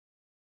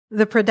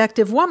The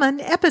Productive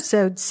Woman,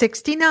 Episode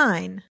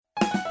 69.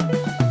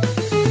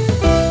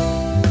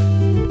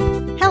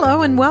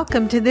 Hello and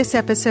welcome to this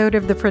episode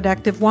of The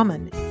Productive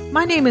Woman.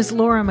 My name is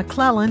Laura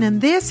McClellan,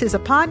 and this is a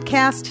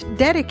podcast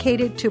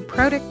dedicated to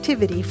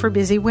productivity for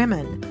busy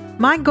women.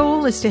 My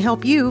goal is to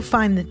help you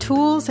find the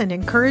tools and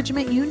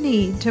encouragement you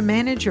need to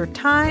manage your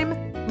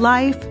time,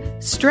 life,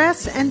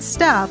 stress, and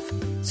stuff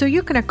so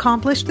you can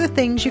accomplish the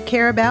things you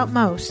care about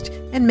most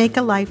and make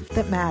a life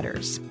that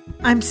matters.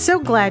 I'm so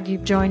glad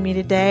you've joined me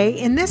today.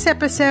 In this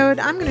episode,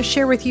 I'm going to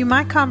share with you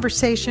my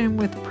conversation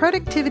with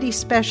productivity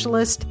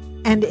specialist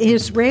and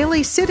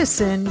Israeli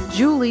citizen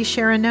Julie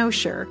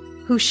Sheranosher,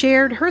 who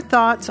shared her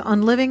thoughts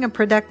on living a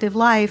productive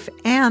life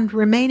and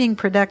remaining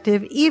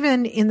productive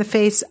even in the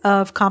face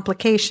of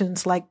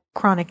complications like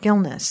chronic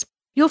illness.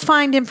 You'll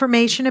find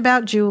information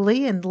about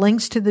Julie and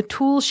links to the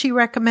tools she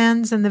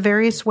recommends and the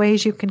various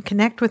ways you can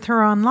connect with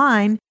her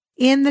online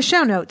in the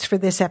show notes for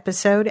this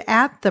episode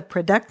at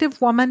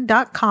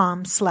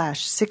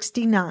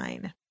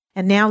theproductivewoman.com/69.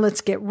 And now let's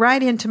get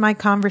right into my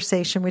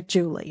conversation with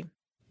Julie.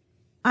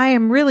 I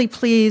am really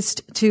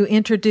pleased to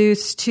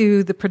introduce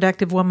to the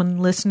Productive Woman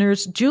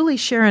listeners, Julie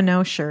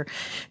Sheranosher.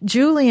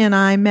 Julie and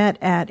I met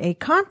at a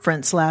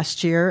conference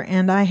last year,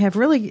 and I have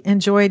really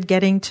enjoyed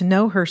getting to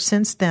know her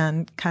since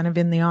then, kind of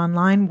in the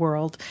online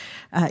world.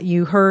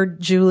 You heard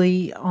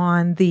Julie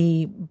on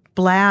the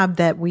blab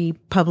that we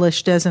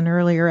published as an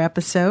earlier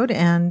episode,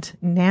 and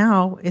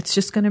now it's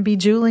just going to be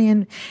Julie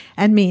and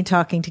me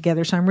talking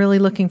together. So I'm really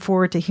looking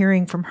forward to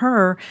hearing from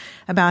her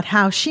about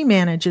how she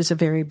manages a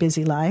very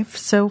busy life.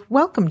 So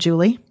welcome,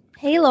 Julie.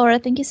 Hey, Laura.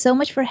 Thank you so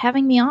much for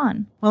having me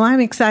on. Well, I'm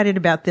excited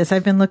about this.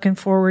 I've been looking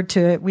forward to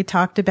it. We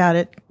talked about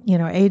it,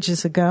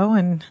 ages ago,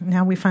 and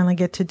now we finally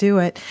get to do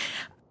it.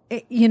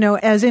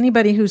 As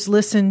anybody who's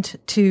listened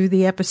to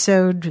the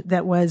episode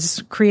that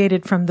was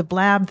created from the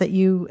blab that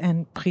you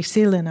and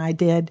Priscilla and I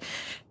did,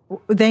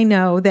 they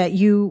know that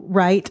you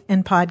write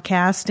and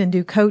podcast and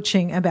do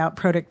coaching about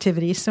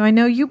productivity. So I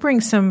know you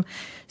bring some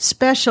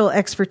special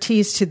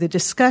expertise to the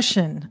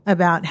discussion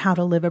about how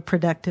to live a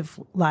productive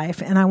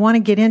life. And I want to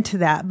get into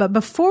that. But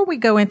before we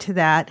go into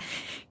that,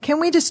 can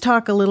we just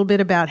talk a little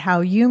bit about how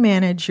you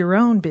manage your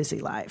own busy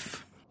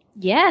life?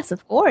 Yes,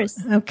 of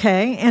course.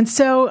 Okay. And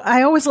so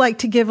I always like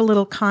to give a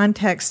little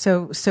context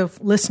so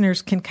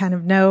listeners can kind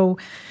of know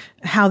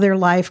how their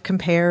life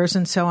compares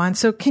and so on.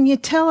 So can you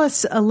tell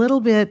us a little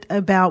bit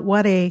about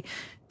what a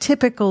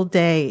typical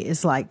day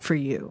is like for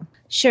you?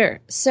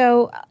 Sure.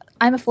 So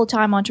I'm a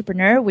full-time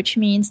entrepreneur, which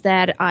means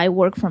that I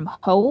work from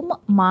home.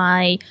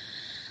 My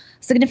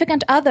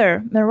significant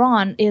other,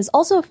 Miran, is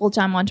also a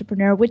full-time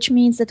entrepreneur, which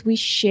means that we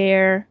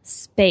share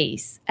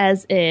space,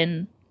 as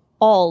in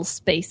all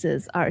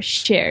spaces are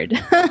shared,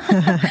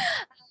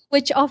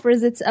 which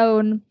offers its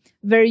own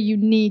very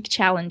unique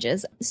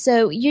challenges.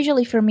 So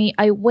usually for me,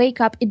 I wake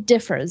up, it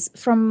differs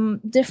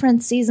from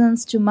different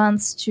seasons to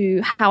months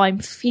to how I'm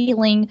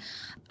feeling.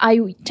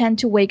 I tend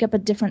to wake up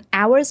at different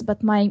hours,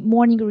 but my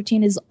morning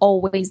routine is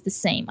always the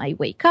same. I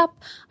wake up,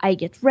 I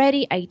get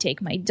ready, I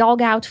take my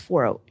dog out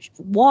for a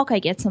walk, I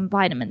get some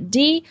vitamin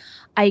D,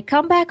 I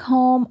come back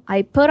home,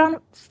 I put on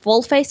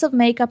full face of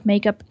makeup.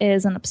 Makeup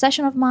is an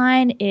obsession of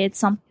mine. It's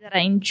something that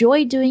I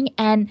enjoy doing.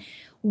 And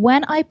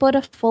when I put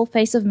a full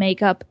face of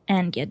makeup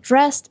and get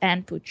dressed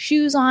and put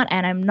shoes on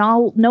and I'm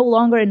no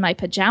longer in my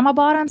pajama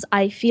bottoms,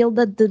 I feel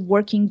that the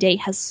working day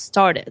has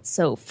started.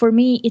 So for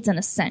me, it's an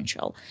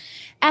essential.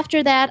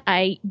 After that,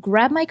 I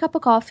grab my cup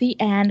of coffee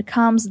and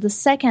comes the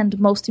second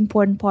most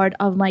important part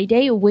of my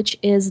day, which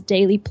is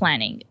daily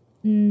planning.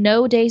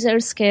 No days are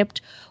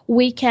skipped.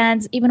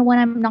 Weekends, even when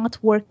I'm not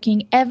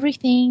working,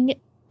 everything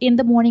in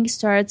the morning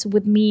starts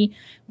with me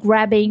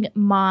grabbing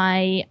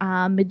my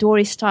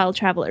Midori-style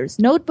traveler's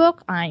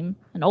notebook. I'm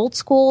an old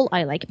school.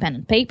 I like pen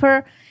and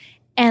paper.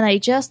 And I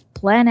just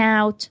plan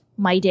out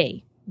my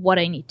day, what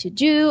I need to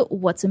do,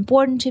 what's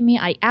important to me.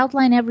 I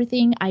outline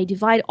everything. I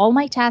divide all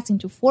my tasks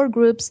into 4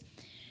 groups.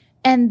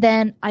 And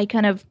then I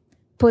kind of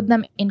put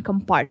them in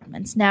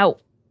compartments. Now,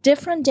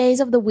 different days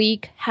of the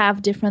week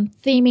have different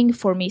theming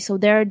for me. So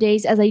there are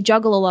days as I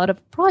juggle a lot of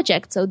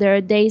projects. So there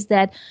are days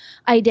that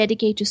I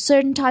dedicate to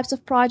certain types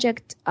of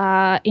project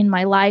in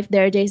my life.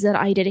 There are days that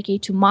I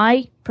dedicate to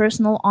my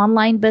personal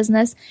online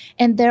business.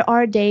 And there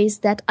are days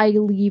that I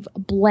leave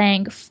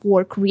blank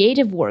for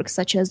creative work,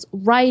 such as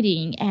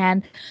writing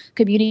and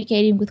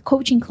communicating with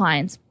coaching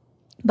clients.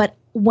 But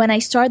when I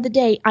start the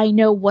day, I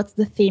know what's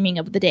the theming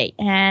of the day.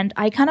 And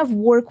I kind of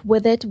work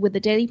with it, with the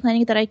daily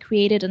planning that I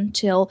created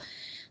until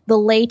the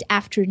late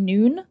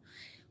afternoon.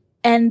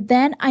 And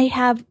then I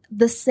have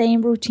the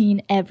same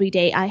routine every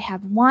day. I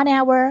have 1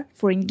 hour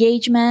for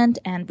engagement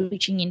and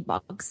reaching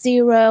inbox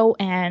 0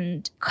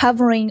 and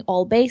covering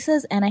all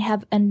bases. And I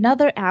have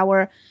another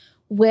hour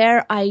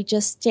where I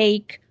just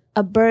take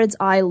a bird's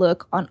eye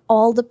look on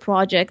all the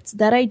projects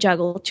that I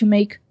juggle to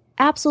make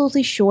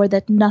absolutely sure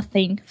that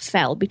nothing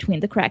fell between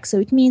the cracks. So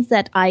it means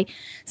that I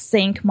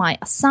sync my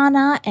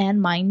Asana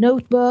and my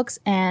notebooks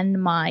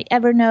and my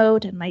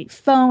Evernote and my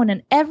phone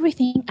and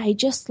everything. I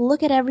just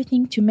look at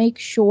everything to make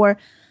sure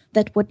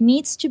that what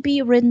needs to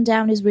be written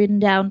down is written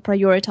down,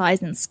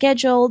 prioritized, and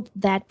scheduled,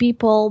 that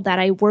people that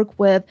I work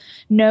with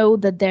know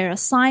that they're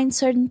assigned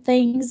certain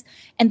things,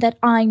 and that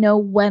I know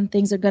when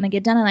things are going to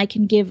get done, and I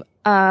can give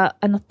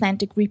an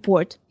authentic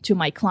report to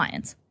my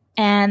clients.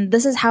 And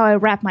this is how I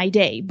wrap my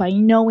day, by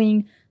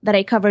knowing that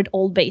I covered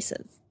all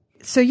bases.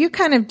 So you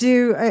kind of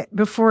do,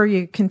 before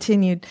you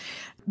continued,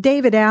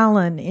 David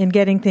Allen in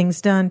Getting Things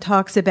Done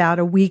talks about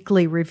a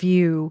weekly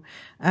review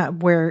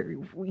where,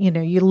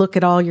 you look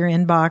at all your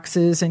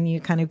inboxes and you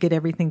kind of get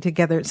everything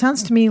together. It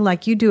sounds to me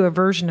like you do a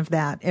version of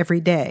that every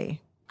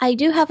day. I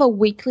do have a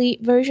weekly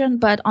version,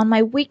 but on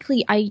my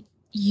weekly, I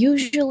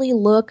usually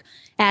look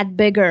at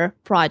bigger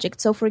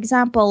projects. So for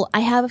example,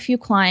 I have a few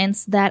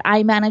clients that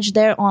I manage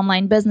their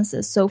online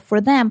businesses. So for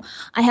them,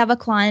 I have a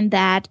client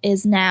that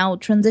is now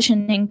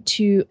transitioning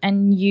to a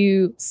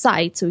new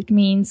site. So it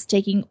means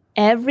taking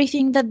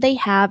everything that they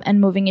have and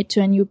moving it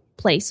to a new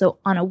place. So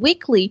on a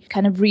weekly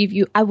kind of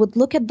review, I would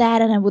look at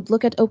that and I would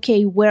look at,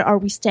 okay, where are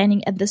we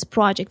standing at this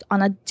project?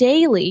 On a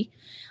daily,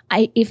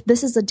 if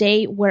this is a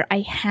day where I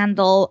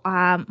handle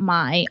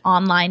my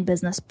online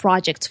business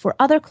projects for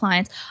other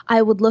clients,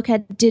 I would look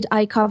at, did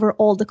I cover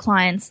all the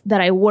clients that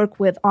I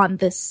work with on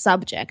this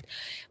subject?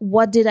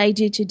 What did I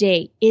do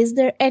today? Is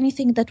there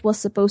anything that was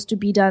supposed to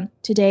be done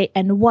today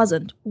and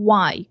wasn't?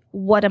 Why?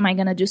 What am I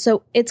going to do?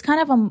 So it's kind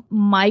of a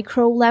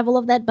micro level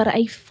of that, but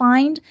I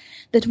find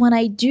that when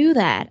I do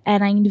that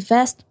and I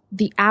invest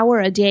the hour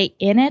a day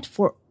in it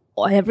for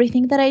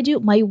everything that I do,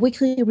 my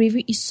weekly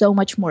review is so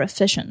much more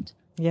efficient.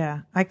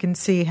 Yeah, I can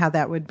see how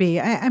that would be.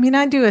 I mean,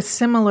 I do a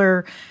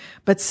similar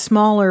but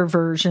smaller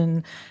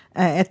version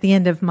at the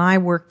end of my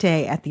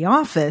workday at the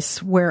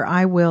office, where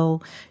I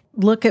will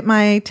look at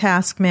my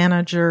task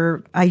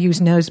manager. I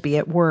use Noseby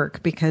at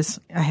work because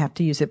I have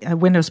to use a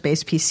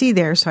Windows-based PC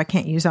there, so I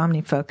can't use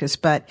OmniFocus.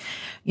 But,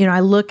 I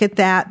look at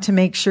that to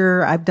make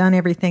sure I've done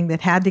everything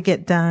that had to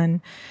get done,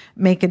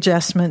 make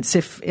adjustments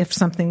if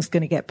something's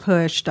going to get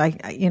pushed. I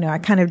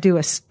kind of do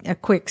a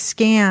quick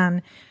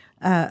scan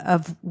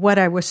of what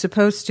I was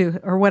supposed to,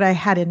 or what I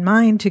had in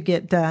mind to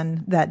get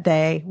done that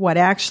day, what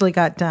actually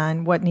got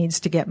done, what needs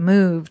to get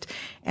moved,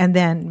 and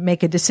then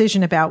make a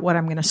decision about what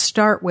I'm going to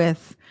start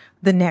with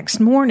the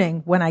next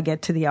morning when I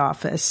get to the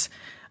office.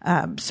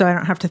 So I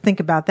don't have to think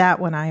about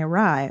that when I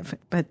arrive.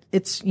 But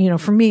it's,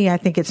 for me, I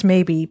think it's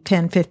maybe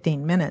 10,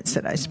 15 minutes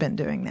that I spend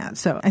doing that.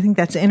 So I think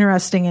that's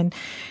interesting. And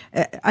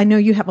I know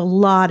you have a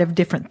lot of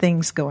different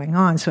things going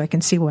on, so I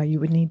can see why you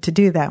would need to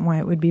do that and why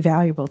it would be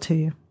valuable to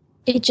you.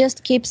 It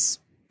just keeps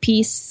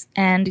peace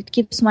and it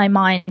keeps my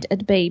mind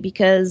at bay,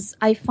 because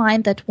I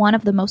find that one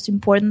of the most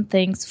important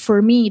things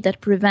for me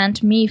that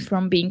prevent me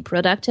from being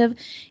productive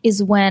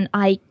is when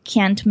I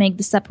can't make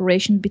the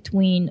separation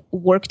between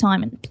work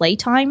time and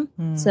playtime.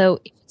 So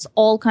it's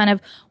all kind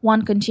of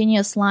one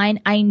continuous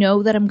line. I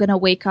know that I'm going to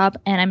wake up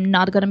and I'm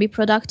not going to be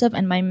productive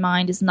and my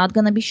mind is not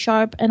going to be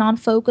sharp and on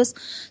focus.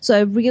 So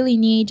I really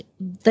need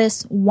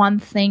this one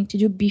thing to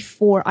do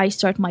before I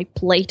start my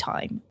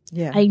playtime.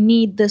 Yeah. I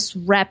need this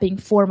wrapping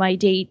for my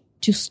day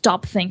to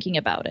stop thinking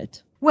about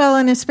it. Well,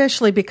 and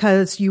especially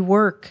because you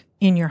work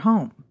in your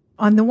home.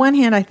 On the one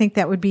hand, I think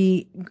that would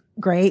be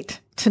great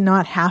to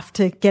not have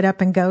to get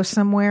up and go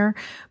somewhere.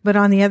 But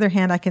on the other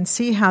hand, I can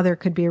see how there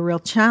could be a real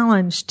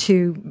challenge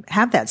to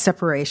have that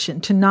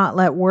separation, to not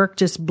let work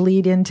just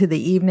bleed into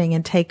the evening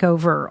and take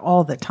over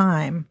all the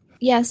time.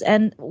 Yes,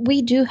 and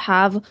we do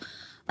have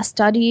a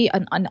study,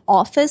 an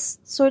office,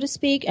 so to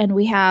speak, and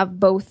we have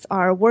both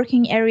our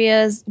working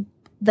areas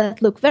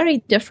that look very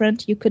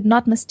different. You could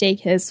not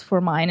mistake his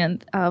for mine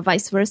and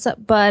vice versa.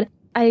 But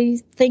I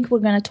think we're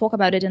going to talk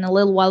about it in a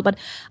little while. But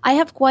I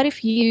have quite a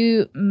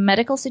few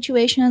medical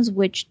situations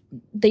which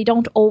they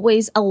don't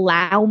always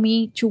allow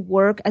me to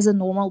work as a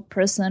normal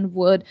person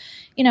would,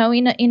 in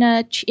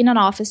an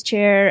office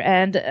chair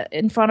and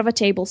in front of a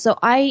table. So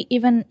I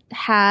even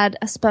had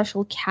a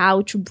special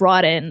couch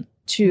brought in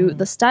to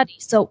the study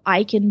so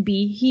I can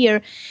be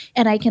here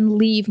and I can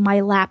leave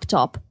my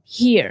laptop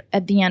here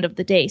at the end of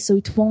the day. So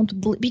it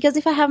won't, because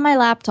if I have my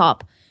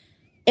laptop,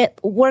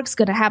 work's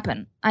going to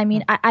happen. I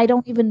mean, I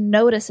don't even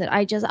notice it.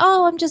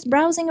 I'm just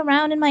browsing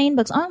around in my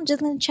inbox. I'm just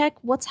going to check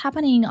what's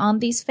happening on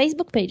these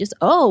Facebook pages.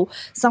 Oh,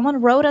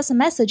 someone wrote us a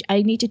message.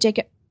 I need to check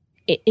it.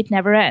 It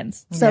never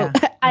ends. So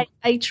yeah.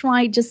 I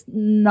try just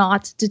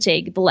not to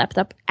take the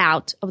laptop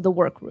out of the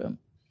workroom.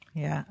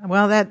 Yeah.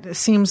 Well, it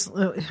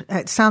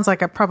sounds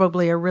like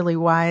probably a really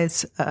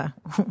wise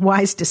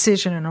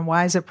decision and a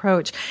wise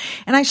approach.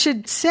 And I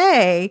should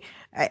say,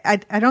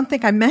 I don't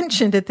think I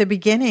mentioned at the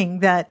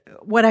beginning that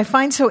what I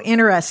find so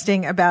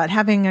interesting about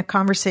having a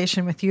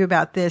conversation with you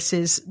about this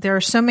is there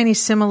are so many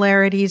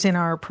similarities in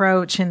our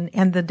approach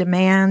and the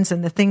demands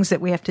and the things that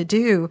we have to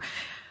do.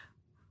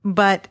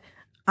 But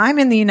I'm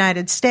in the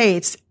United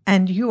States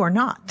and you are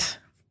not.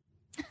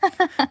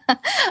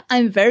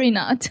 I'm very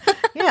not.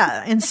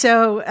 Yeah. And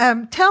so,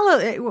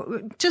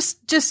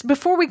 just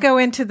before we go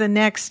into the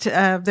next,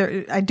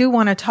 I do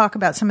want to talk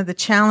about some of the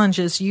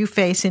challenges you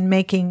face in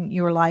making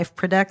your life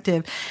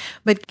productive,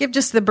 but give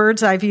just the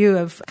bird's eye view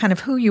of kind of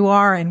who you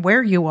are and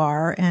where you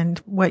are and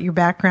what your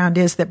background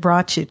is that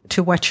brought you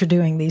to what you're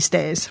doing these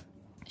days.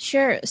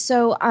 Sure.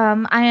 So,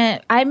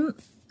 I'm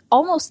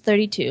almost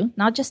 32,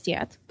 not just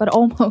yet, but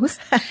almost.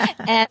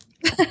 And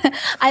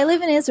I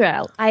live in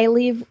Israel. I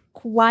live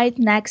quite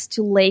next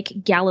to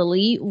Lake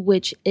Galilee,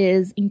 which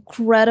is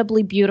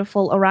incredibly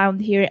beautiful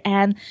around here.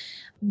 And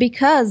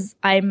because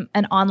I'm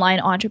an online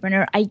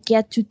entrepreneur, I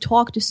get to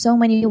talk to so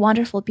many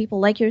wonderful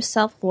people like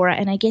yourself, Laura,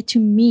 and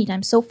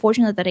I'm so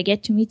fortunate that I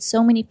get to meet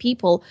so many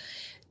people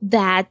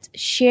that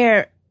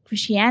share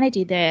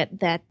Christianity,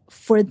 that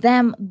for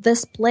them,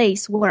 this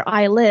place where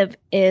I live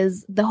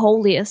is the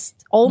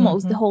holiest,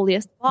 almost the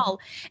holiest of all.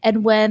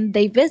 And when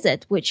they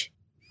visit, which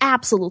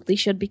absolutely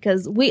should,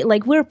 because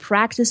we're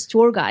practice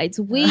tour guides.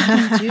 We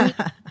can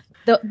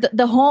do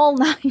the whole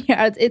 9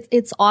 yards.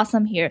 It's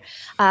awesome here.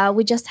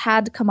 We just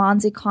had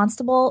Kamanzi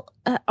Constable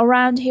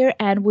around here,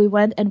 and we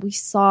went and we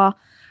saw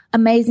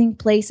amazing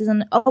places.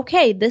 And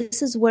okay,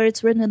 this is where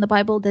it's written in the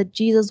Bible that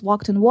Jesus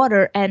walked in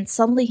water, and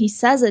suddenly he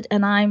says it,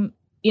 and I'm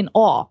in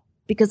awe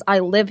because I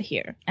live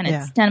here and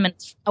it's 10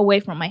 minutes away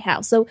from my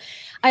house. So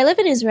I live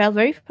in Israel,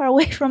 very far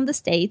away from the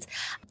States.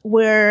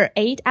 We're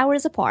 8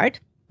 hours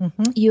apart.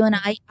 You and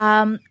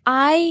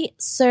I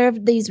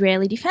served the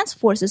Israeli Defense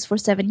Forces for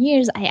 7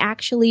 years.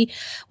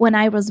 When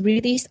I was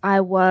released,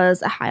 I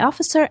was a high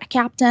officer, a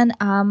captain.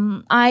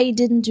 I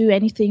didn't do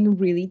anything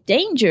really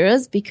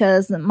dangerous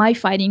because my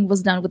fighting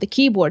was done with a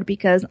keyboard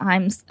because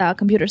I'm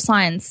computer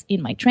science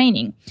in my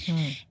training.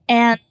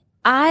 And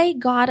I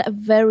got a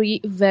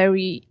very,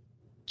 very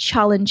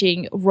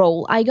challenging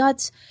role. I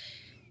got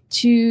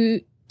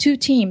to two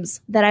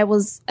teams that I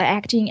was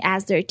acting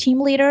as their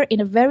team leader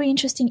in a very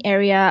interesting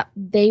area.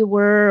 They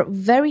were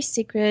very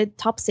secret,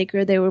 top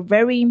secret. They were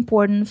very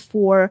important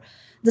for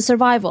the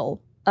survival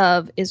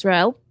of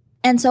Israel.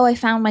 And so I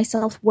found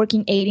myself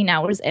working 18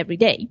 hours every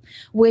day,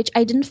 which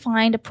I didn't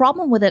find a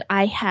problem with it.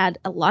 I had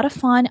a lot of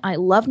fun. I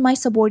loved my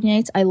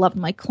subordinates. I loved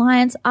my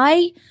clients.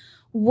 I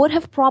would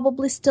have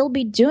probably still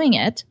be doing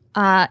it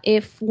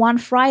if one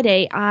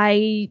Friday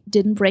I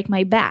didn't break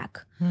my back.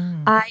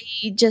 I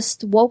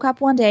just woke up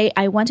one day,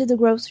 I went to the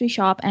grocery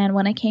shop, and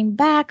when I came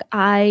back,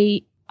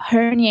 I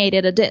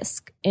herniated a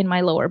disc in my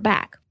lower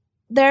back.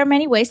 There are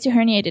many ways to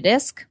herniate a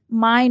disc.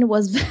 Mine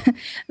was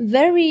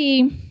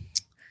very...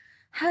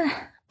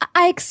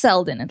 I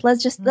excelled in it.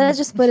 Let's just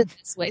put it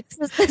this way.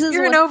 This is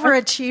You're an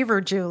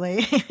overachiever,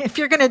 Julie. If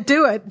you're going to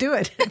do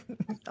it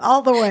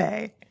all the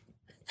way.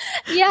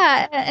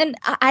 Yeah, and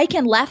I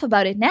can laugh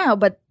about it now,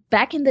 but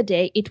back in the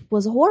day, it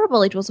was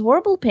horrible. It was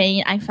horrible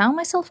pain. I found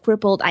myself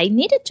crippled. I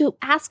needed to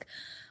ask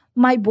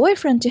my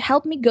boyfriend to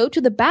help me go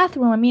to the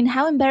bathroom. I mean,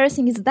 how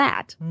embarrassing is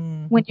that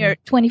when you're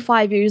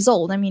 25 years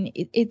old? I mean,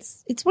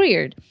 it's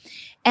weird.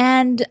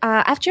 And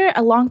after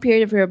a long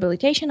period of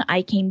rehabilitation,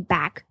 I came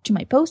back to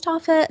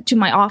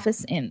my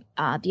office in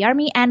the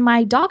army, and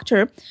my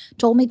doctor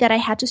told me that I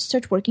had to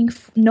start working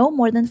no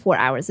more than 4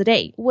 hours a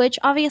day, which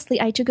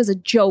obviously I took as a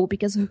joke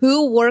because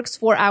who works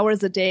 4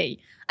 hours a day?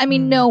 I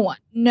mean, no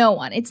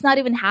one. It's not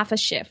even half a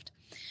shift.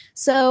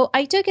 So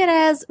I took it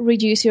as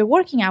reduce your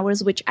working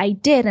hours, which I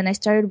did, and I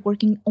started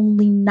working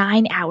only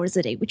 9 hours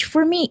a day, which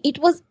for me, it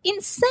was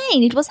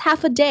insane. It was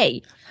half a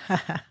day.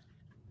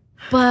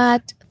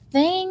 But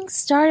things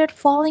started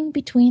falling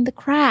between the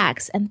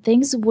cracks and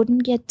things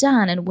wouldn't get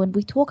done. And when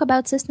we talk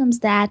about systems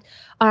that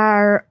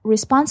are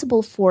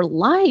responsible for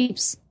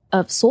lives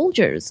of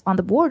soldiers on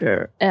the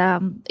border,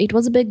 it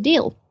was a big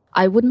deal.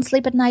 I wouldn't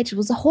sleep at night. It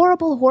was a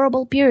horrible,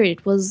 horrible period.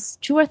 It was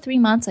 2 or 3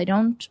 months. I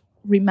don't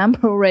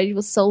remember already. It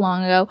was so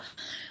long ago.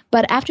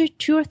 But after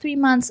 2 or 3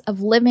 months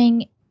of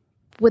living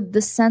with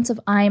the sense of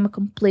I am a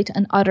complete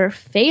and utter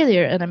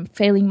failure and I'm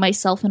failing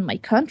myself and my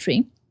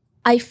country,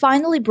 I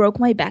finally broke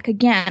my back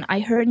again.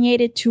 I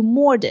herniated 2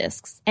 more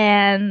discs,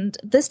 and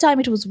this time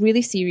it was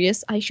really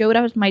serious. I showed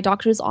up at my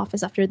doctor's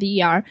office after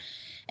the ER,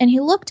 and he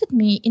looked at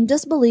me in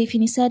disbelief,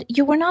 and he said,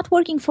 "You were not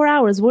working 4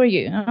 hours, were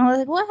you?" And I was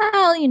like,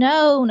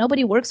 "Well,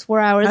 nobody works 4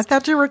 hours." I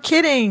thought you were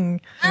kidding.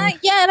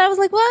 Yeah, and I was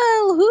like,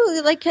 "Well,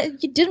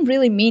 you didn't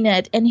really mean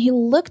it." And he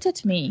looked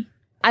at me.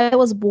 I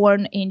was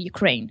born in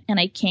Ukraine, and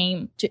I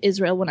came to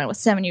Israel when I was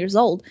 7 years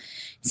old.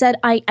 He said,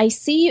 I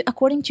see,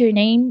 according to your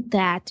name,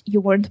 that you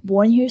weren't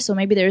born here, so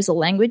maybe there is a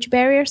language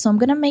barrier, so I'm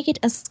going to make it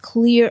as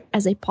clear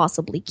as I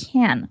possibly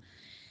can.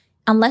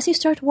 Unless you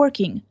start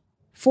working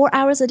 4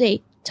 hours a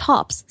day,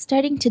 tops,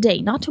 starting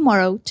today, not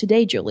tomorrow,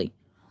 today, Julie,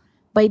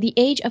 by the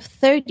age of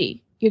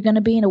 30, you're going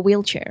to be in a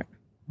wheelchair.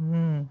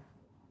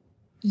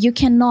 You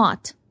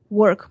cannot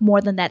work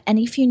more than that. And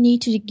if you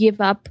need to give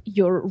up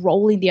your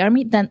role in the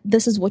army, then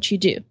this is what you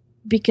do.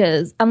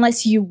 Because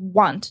unless you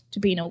want to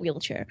be in a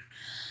wheelchair.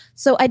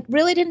 So I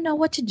really didn't know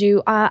what to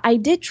do. I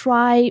did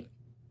try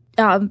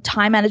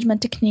time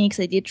management techniques.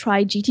 I did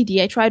try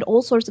GTD. I tried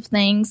all sorts of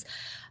things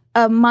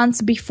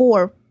months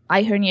before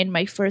I herniated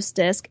my first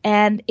disc,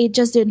 and it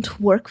just didn't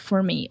work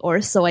for me,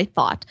 or so I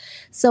thought.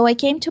 So I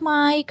came to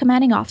my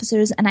commanding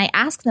officers and I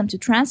asked them to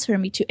transfer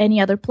me to any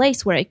other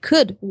place where I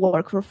could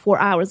work for 4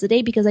 hours a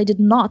day, because I did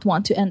not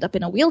want to end up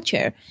in a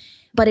wheelchair.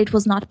 But it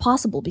was not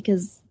possible,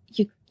 because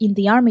in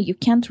the Army, you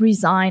can't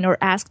resign or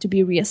ask to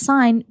be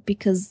reassigned,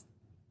 because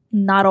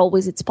not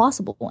always it's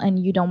possible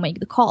and you don't make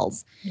the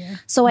calls. Yeah.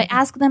 So I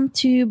asked them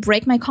to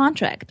break my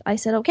contract. I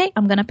said, okay,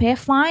 I'm going to pay a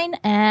fine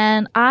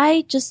and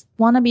I just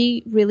want to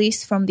be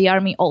released from the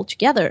Army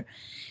altogether.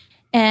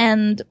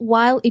 And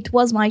while it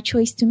was my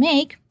choice to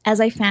make, as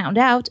I found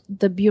out,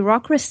 the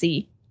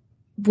bureaucracy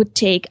would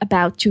take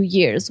about 2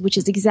 years, which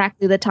is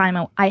exactly the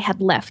time I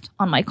had left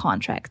on my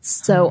contracts.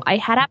 So I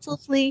had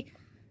absolutely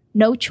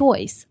no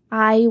choice.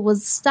 I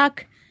was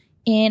stuck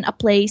in a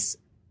place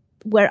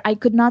where I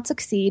could not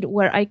succeed,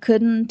 where I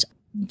couldn't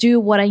do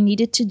what I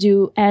needed to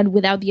do, and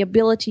without the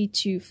ability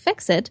to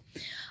fix it.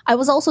 I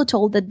was also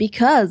told that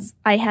because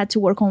I had to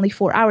work only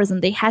 4 hours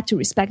and they had to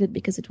respect it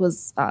because it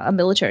was a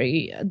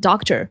military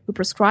doctor who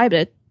prescribed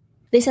it,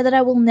 they said that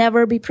I will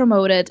never be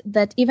promoted,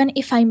 that even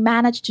if I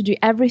manage to do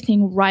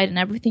everything right and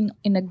everything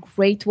in a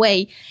great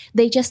way,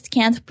 they just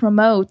can't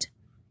promote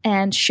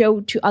and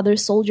show to other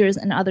soldiers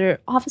and other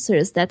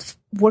officers that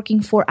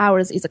working 4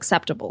 hours is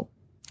acceptable.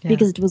 Yeah.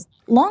 Because it was,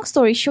 long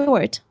story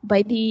short,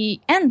 by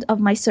the end of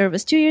my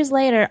service, 2 years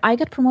later, I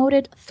got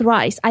promoted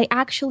thrice. I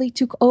actually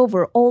took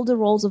over all the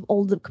roles of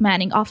all the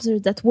commanding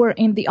officers that were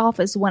in the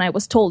office when I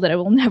was told that I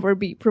will never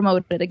be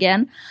promoted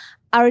again.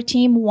 Our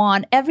team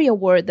won every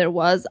award there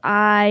was.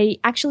 I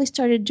actually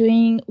started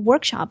doing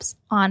workshops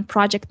on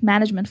project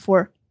management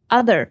for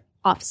other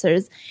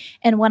officers.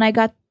 And when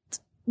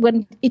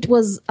it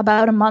was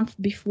about a month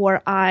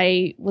before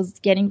I was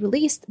getting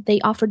released,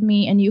 they offered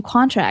me a new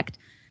contract,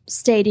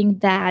 stating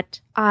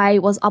that I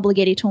was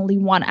obligated to only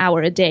 1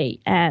 hour a day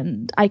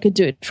and I could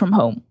do it from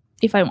home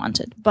if I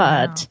wanted.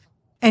 But wow.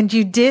 And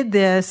you did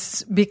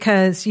this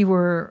because you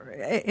were,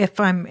 if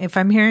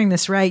I'm hearing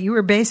this right, you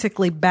were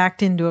basically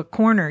backed into a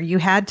corner. You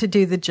had to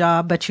do the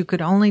job, but you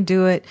could only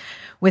do it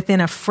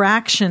within a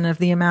fraction of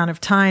the amount of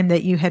time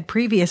that you had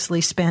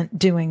previously spent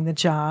doing the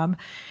job.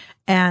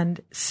 And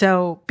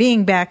so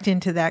being backed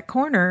into that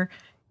corner,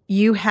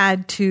 you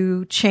had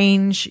to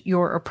change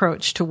your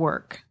approach to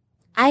work.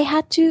 I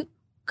had to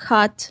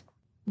cut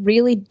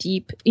really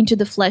deep into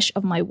the flesh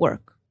of my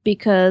work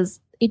because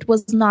it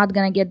was not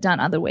going to get done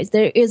otherwise.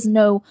 There is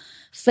no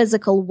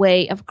physical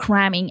way of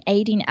cramming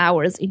 18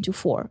 hours into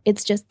 4.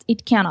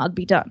 It cannot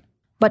be done.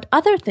 But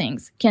other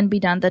things can be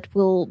done that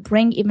will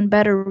bring even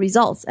better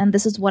results. And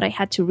this is what I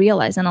had to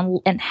realize.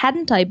 And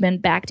hadn't I been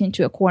backed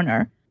into a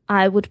corner,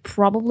 I would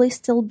probably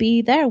still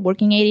be there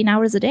working 18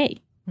 hours a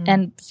day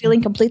and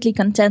feeling completely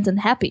content and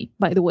happy,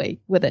 by the way,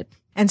 with it.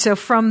 And so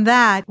from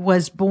that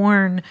was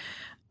born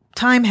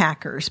Time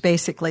Hackers,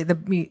 basically,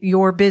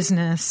 your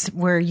business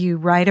where you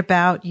write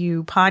about,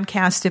 you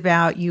podcast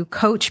about, you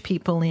coach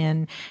people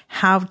in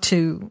how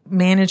to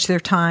manage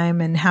their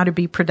time and how to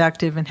be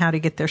productive and how to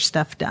get their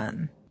stuff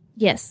done.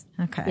 Yes.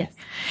 Okay. Yes.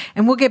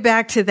 And we'll get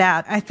back to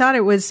that. I thought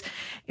it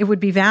would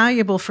be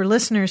valuable for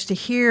listeners to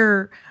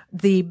hear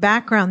the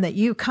background that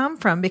you come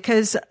from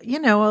because,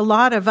 a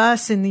lot of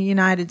us in the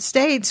United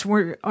States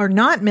are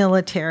not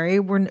military.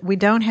 We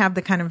don't have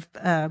the kind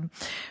of,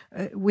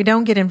 we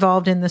don't get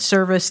involved in the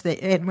service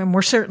and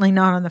we're certainly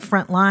not on the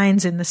front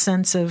lines in the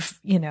sense of,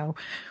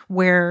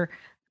 where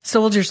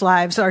soldiers'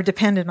 lives are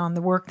dependent on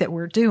the work that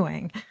we're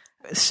doing.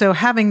 So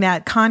having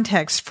that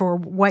context for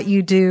what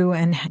you do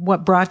and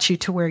what brought you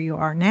to where you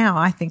are now,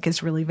 I think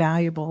is really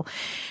valuable.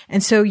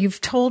 And so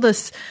you've told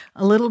us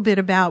a little bit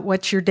about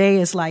what your day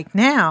is like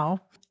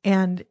now,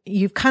 and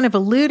you've kind of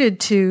alluded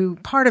to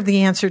part of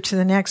the answer to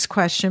the next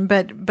question,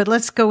 but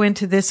let's go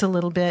into this a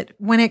little bit.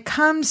 When it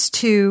comes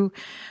to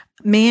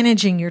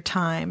managing your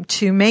time,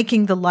 to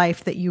making the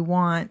life that you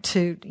want,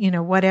 to,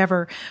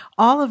 whatever,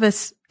 all of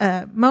us,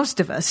 most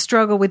of us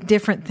struggle with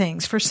different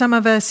things. For some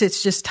of us,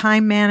 it's just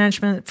time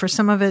management. For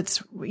some of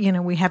it's,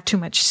 we have too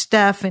much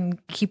stuff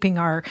and keeping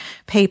our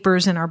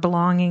papers and our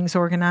belongings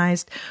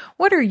organized.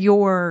 What are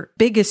your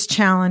biggest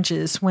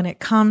challenges when it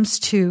comes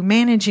to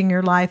managing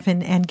your life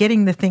and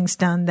getting the things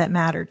done that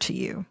matter to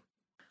you?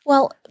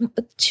 Well,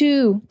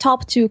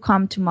 top two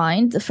come to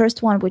mind. The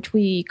first one, which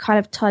we kind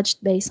of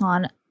touched base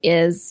on,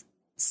 is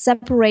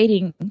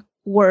separating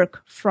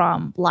work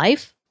from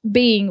life,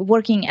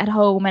 working at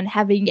home and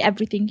having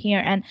everything here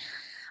and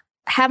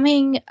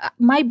having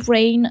my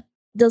brain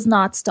does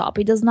not stop.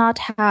 It does not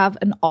have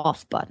an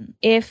off button.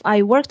 If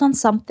I worked on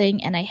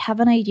something and I have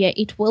an idea,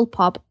 it will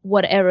pop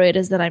whatever it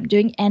is that I'm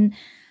doing. And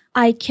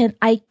I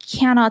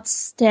cannot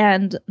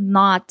stand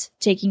not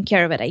taking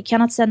care of it. I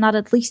cannot stand not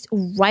at least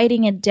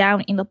writing it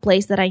down in the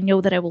place that I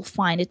know that I will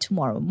find it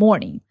tomorrow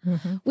morning,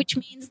 which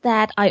means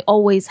that I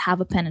always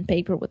have a pen and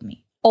paper with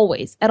me.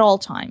 Always, at all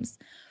times.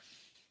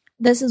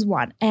 This is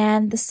one.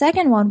 And the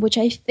second one, which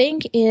I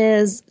think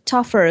is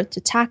tougher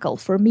to tackle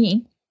for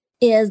me,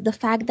 is the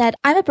fact that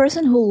I'm a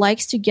person who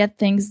likes to get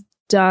things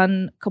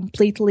done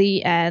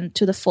completely and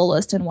to the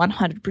fullest and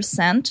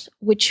 100%,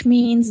 which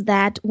means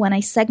that when I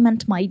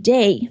segment my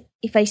day,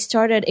 if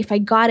I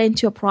got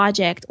into a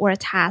project or a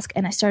task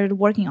and I started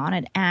working on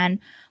it and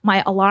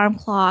my alarm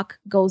clock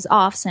goes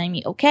off saying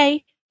me,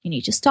 okay, you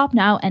need to stop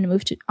now and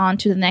move on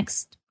to the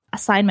next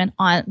assignment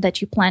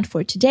that you planned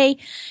for today,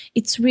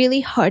 it's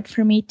really hard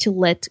for me to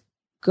let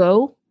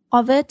go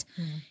of it.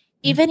 Mm-hmm.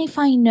 Even if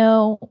I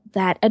know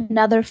that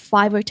another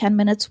 5 or 10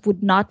 minutes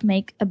would not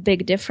make a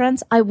big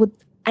difference,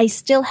 I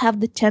still have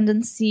the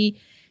tendency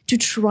to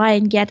try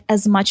and get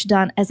as much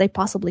done as I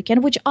possibly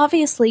can, which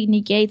obviously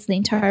negates the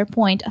entire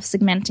point of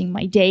segmenting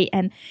my day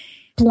and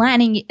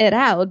planning it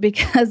out,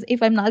 because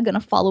if I'm not going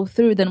to follow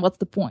through, then what's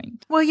the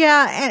point? Well,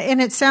 yeah.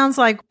 And it sounds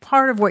like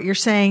part of what you're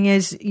saying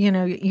is,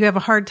 you have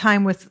a hard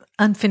time with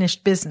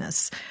unfinished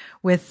business,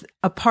 with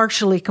a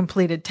partially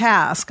completed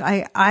task.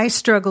 I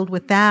struggled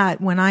with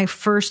that when I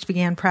first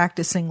began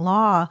practicing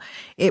law.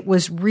 It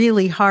was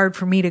really hard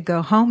for me to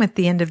go home at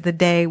the end of the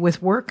day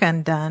with work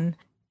undone.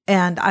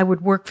 And I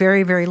would work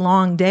very, very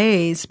long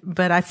days,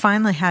 but I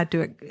finally had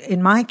to,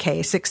 in my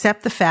case,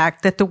 accept the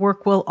fact that the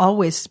work will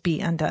always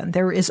be undone.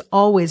 There is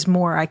always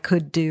more I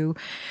could do.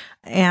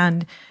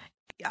 And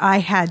I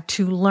had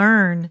to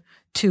learn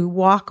to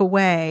walk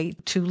away,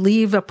 to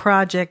leave a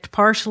project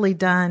partially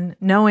done,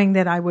 knowing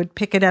that I would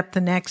pick it up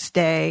the next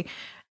day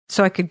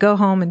so I could go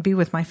home and be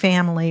with my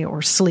family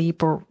or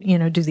sleep or,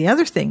 do the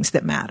other things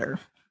that matter.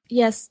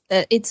 Yes,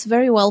 it's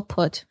very well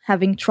put,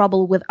 having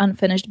trouble with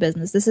unfinished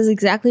business. This is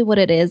exactly what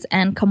it is.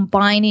 And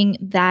combining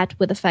that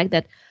with the fact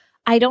that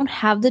I don't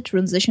have the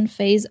transition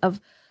phase of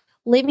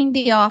leaving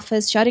the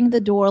office, shutting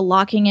the door,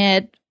 locking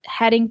it,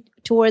 heading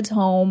towards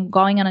home,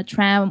 going on a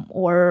tram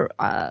or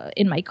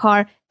in my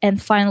car,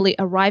 and finally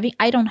arriving.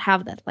 I don't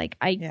have that.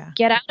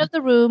 Get out of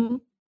the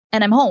room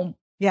and I'm home.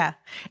 Yeah.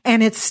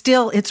 And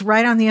it's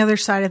right on the other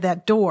side of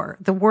that door.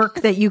 The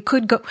work that you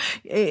could go,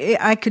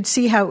 I could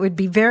see how it would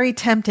be very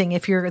tempting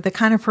if you're the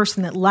kind of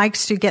person that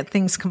likes to get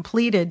things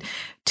completed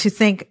to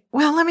think,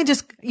 well, let me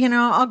just,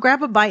 I'll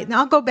grab a bite and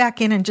I'll go back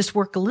in and just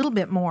work a little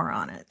bit more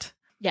on it.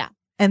 Yeah.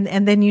 And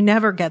then you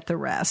never get the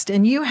rest.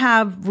 And you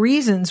have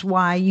reasons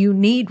why you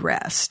need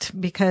rest,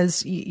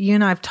 because you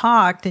and I've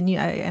talked,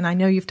 and I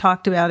know you've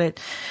talked about it,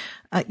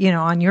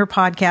 on your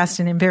podcast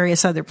and in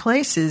various other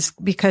places,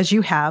 because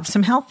you have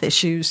some health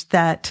issues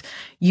that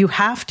you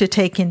have to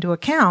take into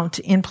account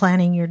in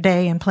planning your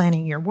day and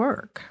planning your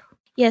work.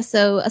 Yeah,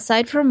 so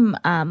aside from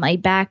my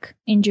back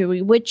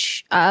injury,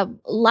 which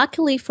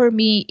luckily for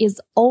me is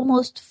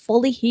almost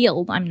fully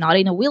healed. I'm not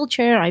in a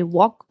wheelchair. I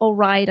walk all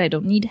right. I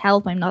don't need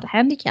help. I'm not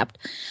handicapped.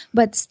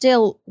 But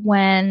still,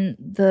 when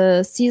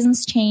the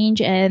seasons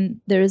change and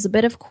there's a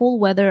bit of cool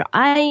weather,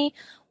 I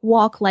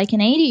walk like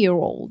an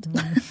 80-year-old.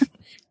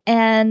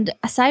 And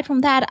aside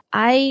from that,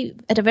 I,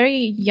 at a very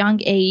young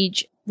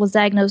age, was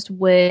diagnosed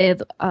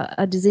with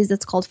a disease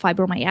that's called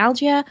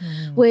fibromyalgia,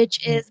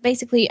 which is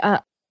basically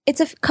it's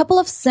a couple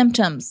of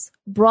symptoms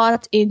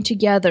brought in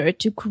together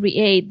to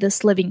create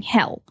this living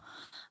hell.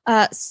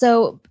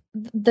 So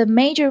the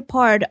major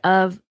part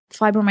of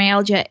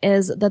fibromyalgia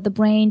is that the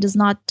brain does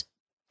not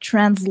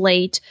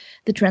translate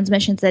the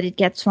transmissions that it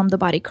gets from the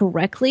body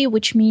correctly,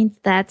 which means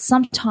that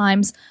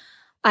sometimes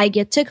I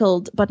get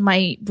tickled, but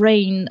my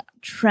brain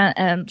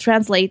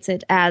translates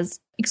it as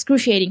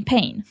excruciating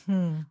pain.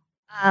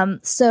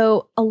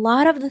 So a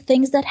lot of the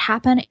things that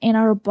happen in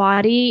our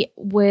body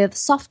with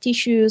soft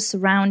tissues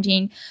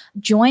surrounding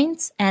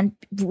joints, and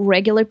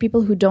regular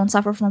people who don't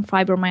suffer from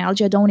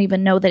fibromyalgia don't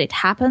even know that it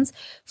happens.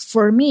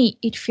 For me,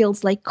 it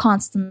feels like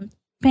constant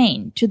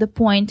pain, to the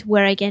point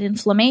where I get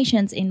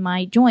inflammations in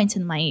my joints,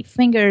 in my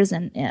fingers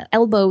and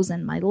elbows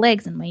and my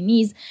legs and my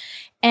knees.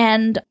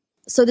 And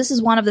so this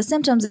is one of the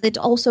symptoms. It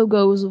also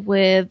goes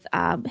with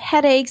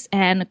headaches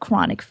and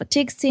chronic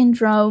fatigue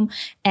syndrome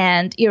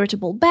and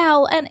irritable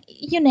bowel and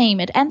you name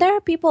it. And there are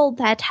people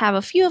that have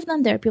a few of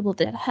them. There are people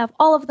that have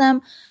all of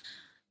them.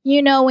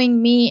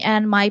 Knowing me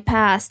and my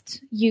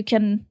past, you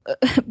can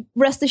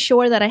rest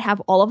assured that I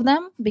have all of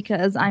them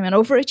because I'm an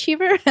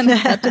overachiever. And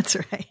that's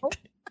right.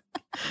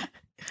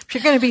 If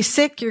you're going to be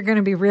sick, you're going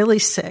to be really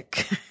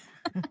sick.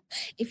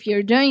 If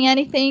you're doing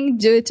anything,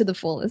 do it to the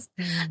fullest.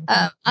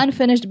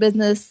 Unfinished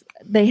business,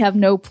 they have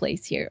no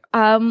place here.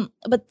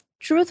 But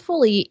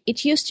truthfully,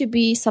 it used to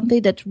be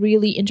something that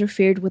really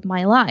interfered with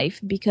my life,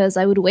 because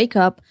I would wake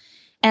up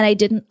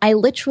and I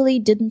literally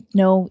didn't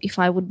know if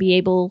I would be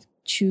able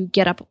to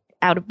get up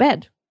out of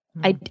bed.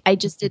 I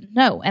just didn't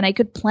know. And I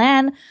could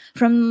plan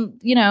from,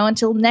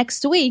 until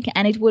next week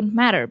and it wouldn't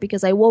matter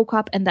because I woke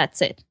up and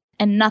that's it.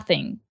 And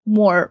nothing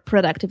more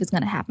productive is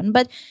going to happen.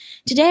 But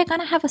today I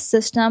kind of have a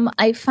system.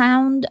 I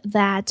found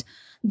that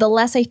the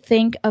less I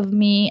think of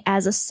me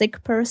as a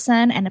sick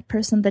person and a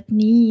person that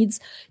needs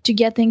to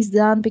get things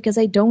done because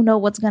I don't know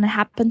what's going to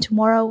happen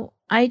tomorrow,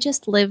 I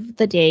just live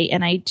the day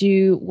and I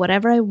do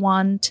whatever I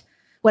want,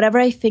 whatever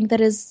I think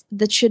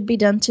that should be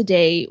done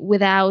today,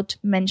 without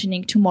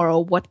mentioning tomorrow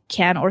what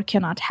can or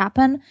cannot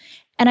happen.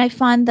 And I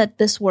find that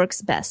this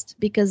works best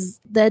because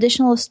the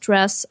additional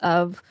stress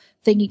of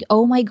thinking,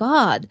 oh my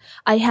God,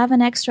 I have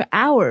an extra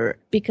hour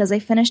because I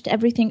finished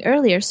everything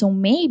earlier. So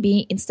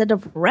maybe instead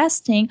of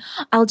resting,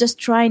 I'll just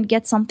try and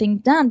get something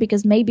done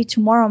because maybe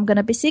tomorrow I'm going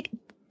to be sick.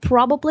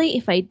 Probably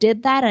if I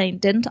did that and I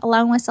didn't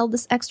allow myself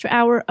this extra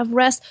hour of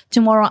rest,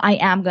 tomorrow I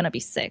am going to be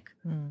sick.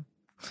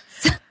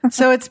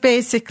 So it's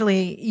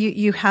basically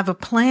you have a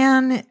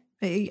plan.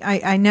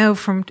 I know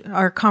from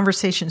our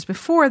conversations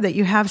before that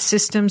you have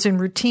systems and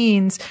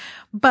routines,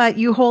 but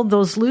you hold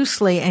those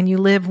loosely and you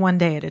live one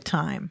day at a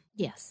time.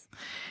 Yes.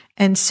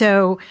 And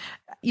so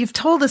you've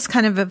told us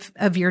kind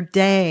of your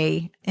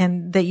day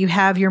and that you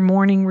have your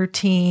morning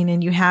routine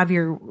and you have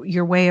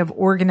your way of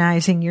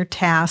organizing your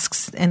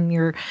tasks and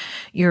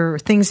your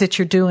things that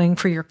you're doing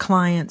for your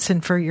clients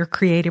and for your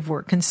creative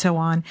work and so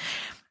on.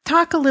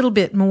 Talk a little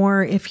bit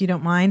more, if you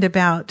don't mind,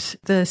 about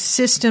the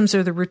systems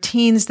or the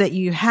routines that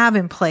you have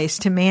in place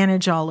to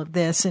manage all of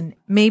this and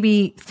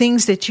maybe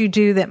things that you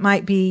do that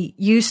might be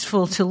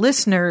useful to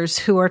listeners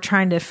who are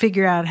trying to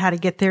figure out how to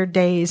get their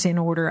days in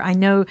order. I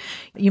know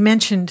you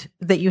mentioned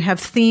that you have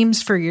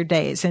themes for your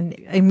days, and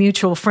a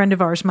mutual friend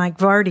of ours, Mike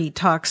Vardy,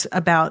 talks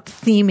about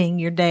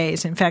theming your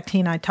days. In fact, he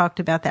and I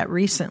talked about that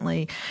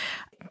recently.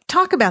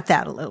 Talk about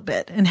that a little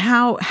bit and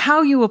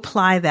how you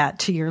apply that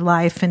to your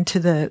life and to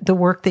the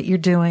work that you're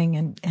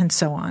doing and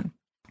so on.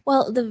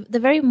 Well, the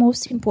very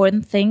most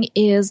important thing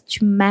is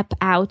to map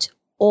out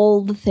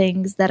all the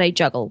things that I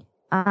juggle.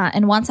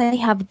 And once I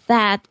have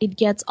that, it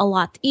gets a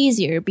lot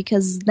easier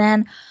because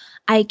then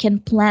I can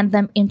plan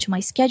them into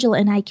my schedule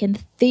and I can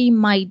theme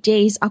my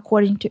days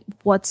according to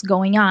what's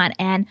going on.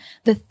 And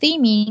the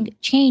theming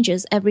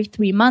changes every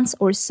 3 months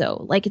or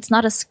so. Like it's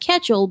not a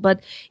schedule,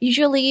 but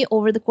usually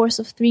over the course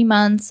of 3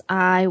 months,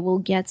 I will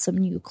get some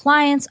new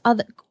clients.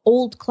 Other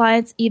old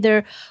clients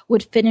either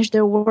would finish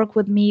their work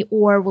with me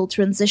or will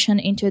transition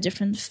into a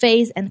different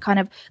phase and kind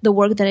of the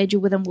work that I do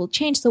with them will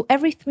change. So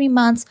every 3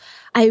 months,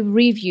 I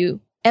review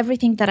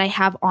everything that I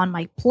have on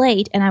my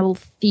plate and I will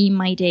theme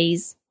my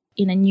days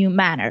in a new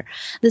manner.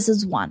 This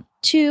is one.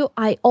 Two,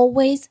 I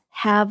always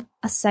have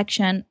a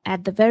section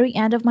at the very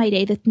end of my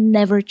day that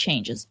never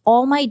changes.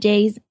 All my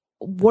days,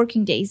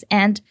 working days,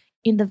 end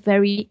in the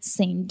very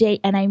same day.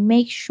 And I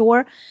make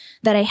sure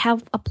that I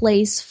have a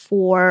place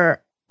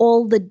for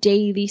all the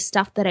daily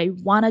stuff that I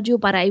want to do,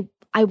 but I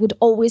would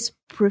always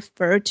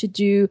prefer to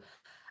do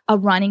a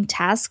running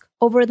task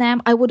over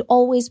them. I would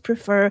always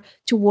prefer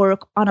to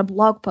work on a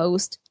blog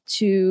post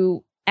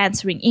to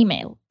answering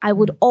email. I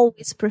would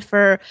always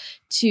prefer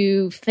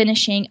to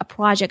finishing a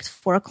project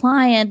for a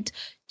client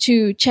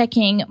to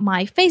checking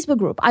my Facebook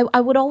group.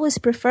 I would always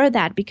prefer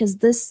that because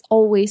this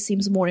always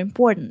seems more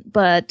important.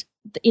 But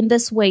in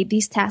this way,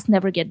 these tasks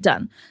never get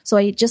done. So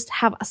I just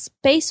have a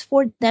space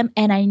for them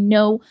and I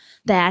know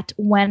that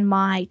when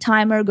my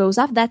timer goes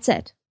off, that's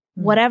it.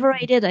 Whatever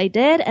I did,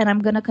 and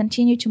I'm going to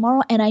continue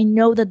tomorrow. And I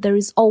know that there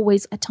is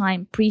always a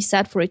time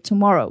preset for it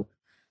tomorrow.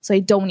 So I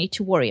don't need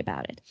to worry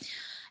about it.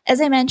 As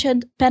I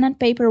mentioned, pen and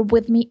paper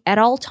with me at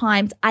all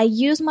times. I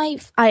use I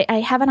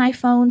have an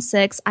iPhone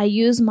 6. I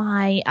use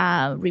my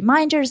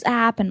reminders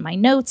app and my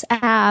notes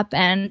app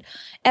and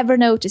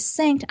Evernote is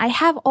synced. I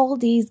have all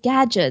these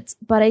gadgets,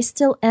 but I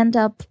still end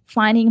up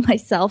finding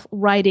myself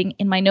writing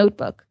in my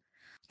notebook.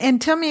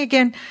 And tell me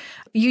again,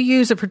 you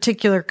use a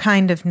particular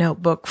kind of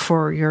notebook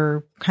for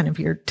your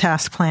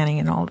task planning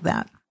and all of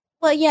that.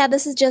 Well, yeah,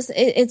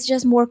 it's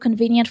just more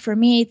convenient for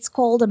me. It's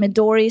called a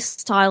Midori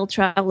style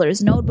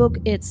traveler's notebook.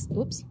 It's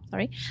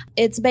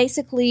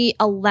basically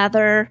a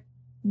leather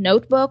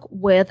notebook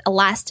with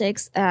elastic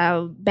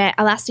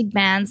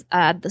bands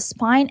at the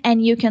spine,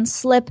 and you can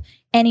slip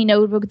any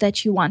notebook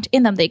that you want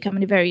in them. They come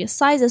in various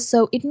sizes.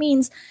 So it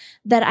means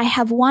that I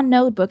have one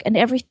notebook and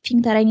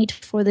everything that I need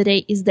for the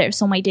day is there.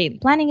 So my daily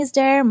planning is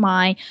there,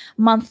 my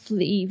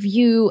monthly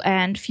view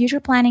and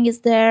future planning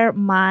is there.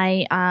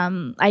 I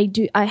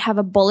have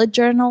a bullet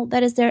journal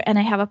that is there and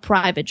I have a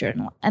private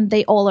journal and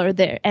they all are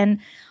there. And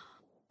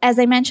as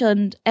I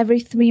mentioned, every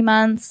 3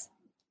 months,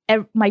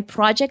 my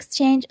projects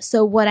change.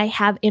 So what I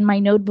have in my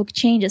notebook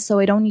changes. So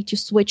I don't need to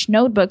switch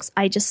notebooks.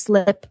 I just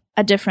slip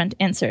a different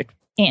insert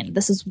in.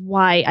 This is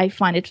why I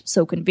find it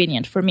so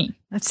convenient for me.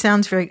 That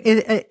sounds very,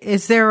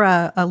 is there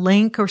a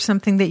link or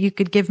something that you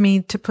could give me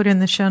to put in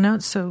the show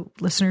notes so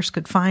listeners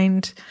could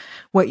find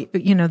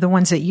the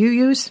ones that you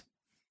use?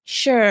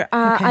 Sure. Okay.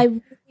 I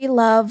really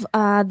love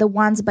the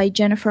ones by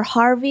Jennifer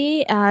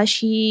Harvey.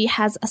 She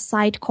has a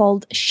site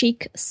called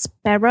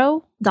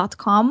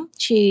chicsparrow.com.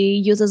 She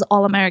uses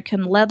all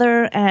American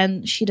leather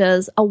and she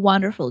does a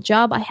wonderful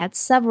job. I had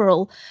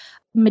several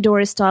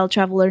Midori style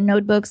traveler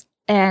notebooks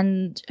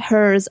and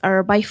hers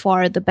are by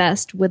far the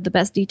best with the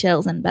best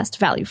details and best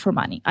value for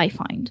money, I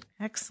find.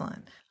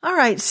 Excellent. All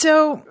right.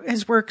 So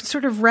as we're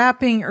sort of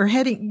wrapping or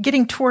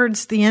getting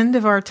towards the end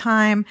of our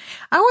time,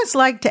 I always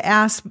like to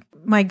ask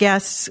my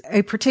guests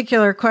a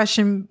particular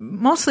question,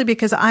 mostly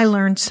because I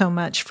learned so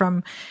much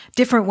from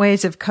different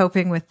ways of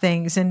coping with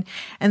things. And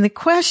the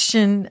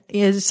question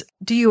is,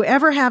 do you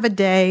ever have a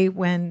day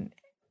when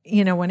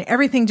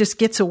everything just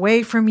gets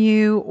away from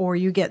you or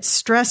you get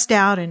stressed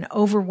out and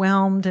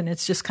overwhelmed and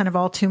it's just kind of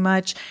all too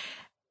much?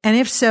 And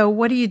if so,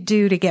 what do you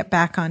do to get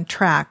back on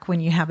track when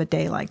you have a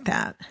day like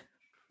that?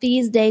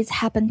 These days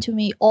happen to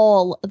me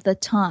all the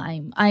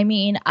time. I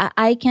mean,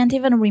 I can't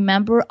even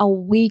remember a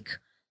week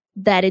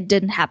that it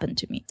didn't happen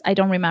to me. I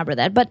don't remember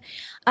that. But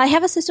I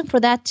have a system for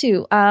that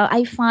too.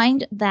 I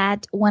find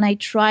that when I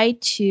try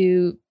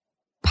to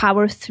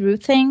power through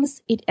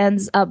things, it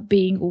ends up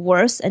being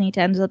worse and it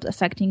ends up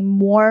affecting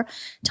more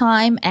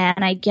time,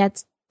 and I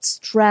get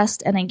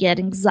stressed and I get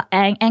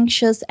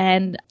anxious,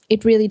 and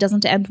it really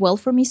doesn't end well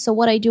for me. So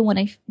what I do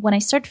when I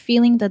start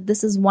feeling that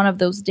this is one of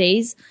those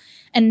days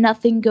and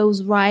nothing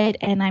goes right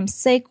and I'm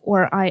sick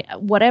or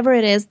whatever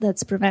it is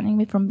that's preventing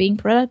me from being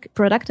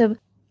productive,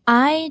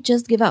 I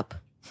just give up.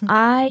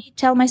 I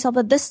tell myself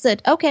that this is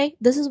it. Okay,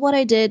 this is what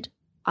I did.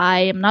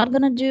 I am not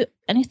going to do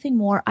anything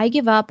more. I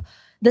give up.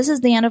 This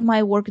is the end of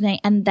my workday,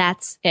 and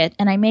that's it.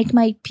 And I make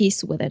my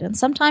peace with it. And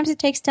sometimes it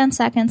takes 10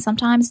 seconds.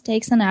 Sometimes it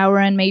takes an hour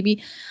and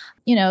maybe,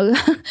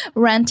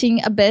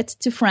 ranting a bit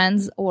to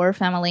friends or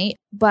family.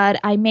 But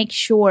I make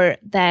sure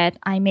that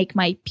I make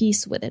my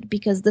peace with it,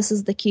 because this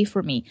is the key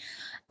for me.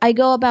 I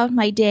go about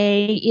my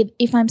day.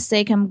 If I'm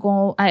sick,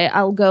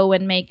 I'll go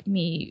and make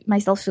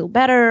myself feel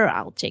better.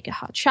 I'll take a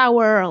hot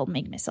shower. I'll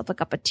make myself a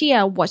cup of tea.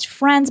 I'll watch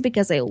Friends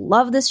because I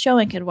love this show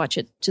and can watch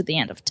it to the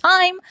end of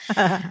time.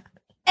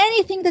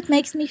 Anything that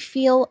makes me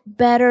feel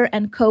better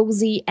and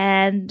cozy,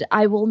 and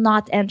I will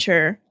not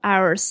enter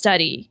our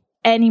study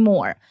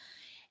anymore.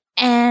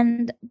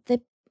 And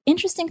the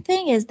interesting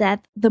thing is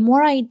that the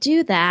more I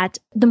do that,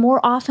 the more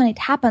often it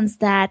happens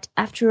that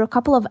after a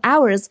couple of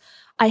hours,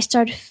 I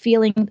start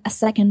feeling a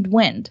second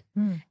wind.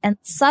 And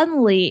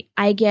suddenly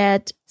I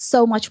get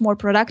so much more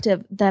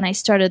productive than I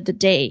started the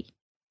day.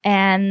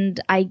 And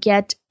I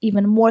get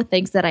even more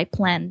things that I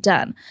planned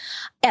done.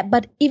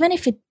 But even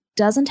if it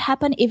doesn't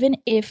happen, even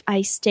if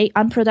I stay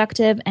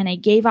unproductive and I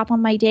gave up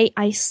on my day,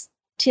 I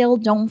still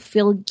don't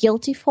feel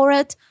guilty for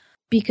it,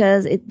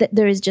 because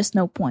there is just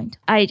no point.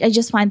 I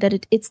just find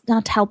that it's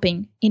not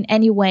helping in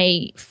any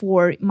way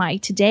for my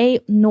today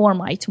nor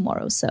my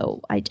tomorrow.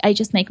 So I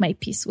just make my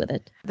peace with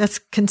it. That's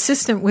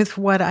consistent with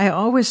what I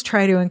always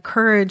try to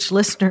encourage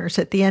listeners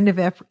at the end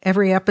of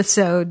every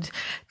episode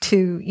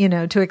to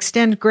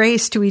extend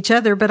grace to each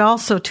other, but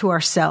also to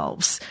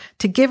ourselves,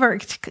 to give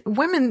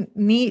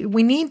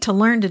we need to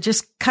learn to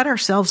just cut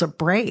ourselves a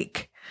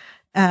break.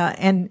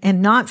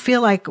 And not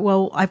feel like,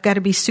 well, I've got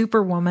to be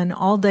superwoman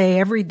all day,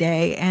 every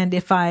day. And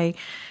if I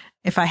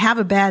have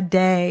a bad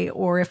day,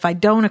 or if I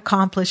don't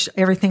accomplish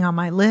everything on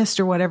my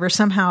list or whatever,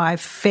 somehow I've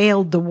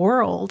failed the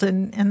world.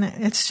 And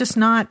it's just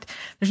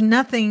there's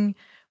nothing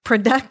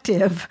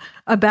productive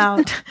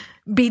about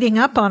beating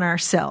up on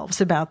ourselves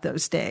about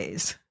those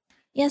days.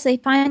 Yes, I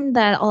find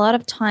that a lot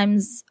of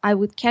times I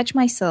would catch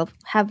myself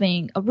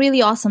having a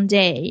really awesome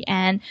day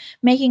and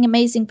making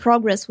amazing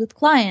progress with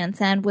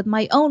clients and with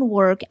my own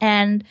work.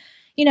 And,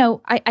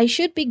 I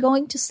should be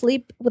going to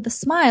sleep with a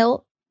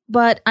smile,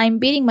 but I'm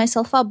beating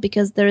myself up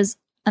because there's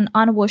an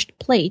unwashed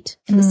plate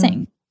in the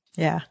sink.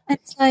 Yeah. And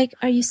it's like,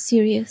 are you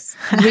serious?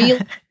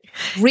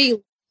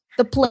 Real,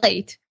 the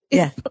plate.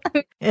 Yeah.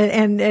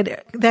 And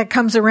that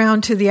comes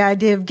around to the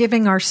idea of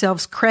giving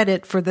ourselves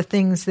credit for the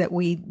things that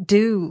we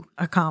do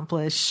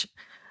accomplish,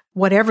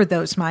 whatever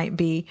those might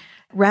be,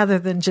 rather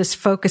than just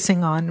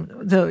focusing on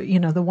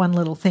the one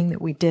little thing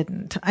that we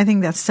didn't. I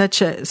think that's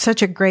such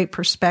a great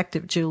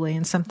perspective, Julie,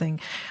 and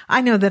something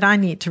I know that I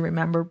need to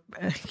remember,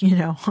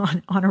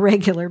 on a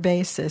regular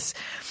basis.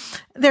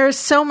 There's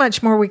so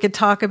much more we could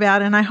talk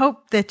about, and I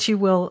hope that you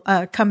will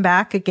come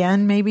back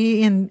again,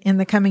 maybe in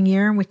the coming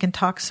year, and we can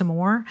talk some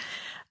more.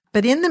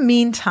 But in the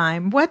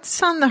meantime,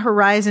 what's on the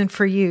horizon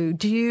for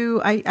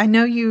you? I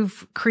know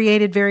you've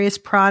created various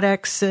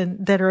products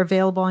that are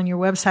available on your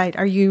website.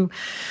 Are you,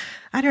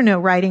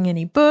 writing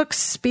any books,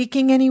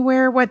 speaking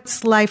anywhere?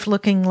 What's life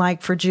looking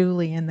like for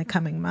Julie in the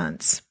coming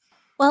months?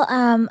 Well,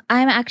 I'm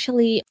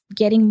actually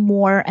getting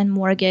more and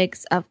more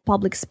gigs of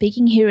public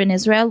speaking here in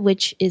Israel,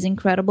 which is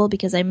incredible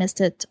because I missed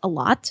it a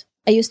lot.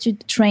 I used to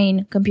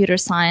train computer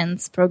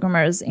science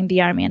programmers in the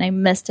army and I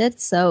missed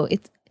it. So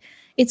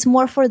it's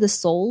more for the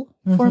soul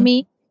for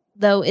me,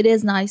 though it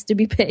is nice to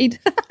be paid.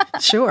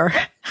 Sure.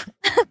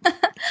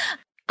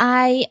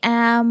 I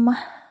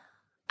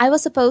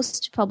was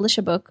supposed to publish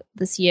a book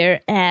this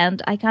year,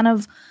 and I kind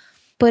of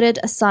put it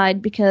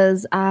aside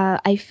because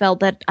I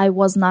felt that I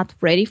was not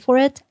ready for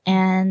it.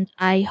 And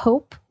I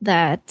hope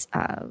that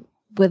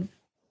with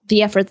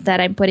the efforts that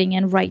I'm putting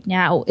in right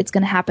now, it's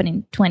going to happen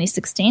in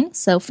 2016.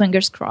 So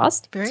fingers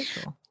crossed. Very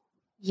cool.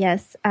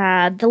 Yes.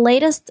 The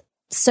latest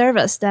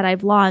service that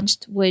I've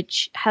launched,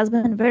 which has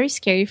been very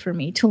scary for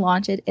me to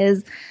launch it,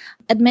 is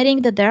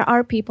admitting that there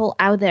are people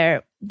out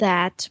there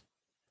that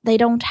they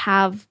don't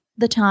have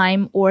the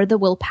time or the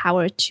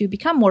willpower to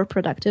become more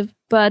productive,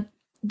 but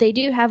they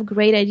do have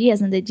great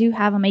ideas and they do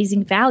have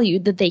amazing value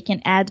that they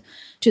can add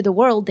to the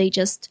world. They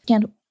just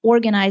can't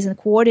organize and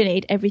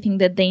coordinate everything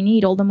that they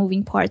need, all the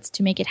moving parts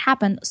to make it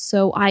happen.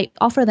 So I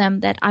offer them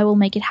that I will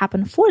make it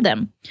happen for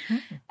them.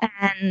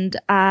 And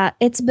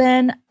it's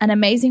been an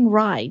amazing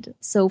ride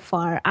so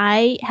far.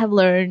 I have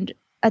learned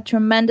a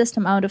tremendous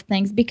amount of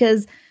things,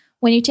 because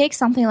when you take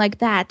something like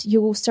that,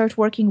 you will start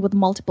working with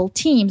multiple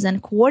teams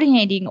and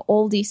coordinating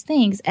all these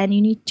things. And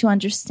you need to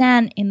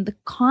understand in the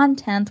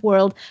content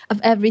world of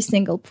every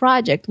single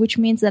project, which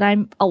means that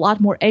I'm a lot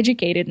more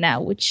educated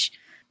now, which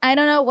I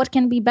don't know what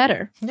can be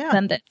better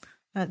than this.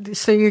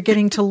 So you're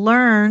getting to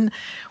learn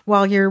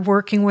while you're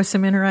working with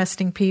some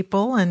interesting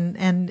people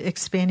and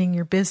expanding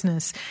your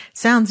business.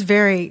 Sounds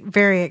very,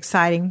 very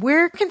exciting.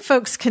 Where can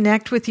folks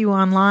connect with you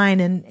online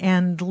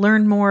and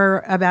learn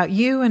more about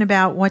you and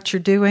about what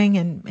you're doing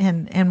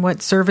and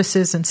what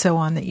services and so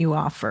on that you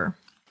offer?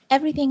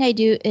 Everything I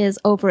do is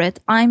over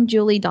at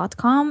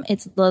imjulie.com.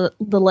 It's the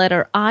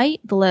letter I,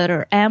 the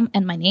letter M,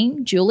 and my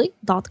name,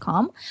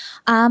 julie.com.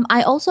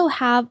 I also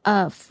have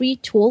a free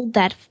tool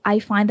that I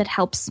find that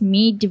helps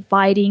me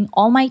dividing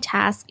all my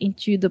tasks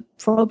into the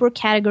proper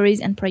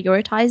categories and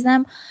prioritize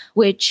them,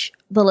 which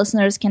the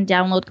listeners can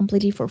download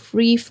completely for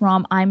free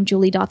from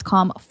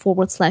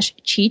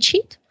imjulie.com/cheat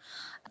sheet.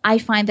 I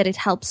find that it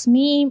helps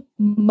me.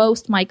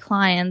 Most my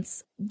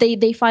clients,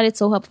 they find it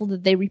so helpful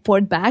that they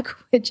report back,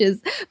 which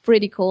is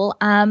pretty cool.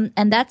 And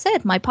that's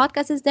it. My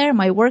podcast is there.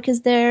 My work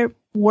is there.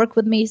 Work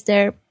with me is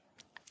there. Okay.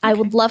 I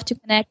would love to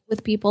connect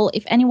with people.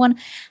 If anyone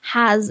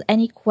has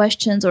any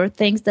questions or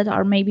things that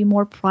are maybe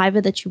more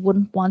private that you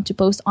wouldn't want to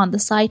post on the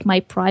site, my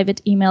private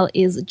email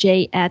is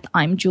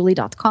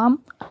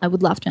j@imjulie.com. I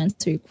would love to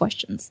answer your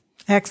questions.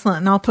 Excellent.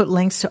 And I'll put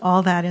links to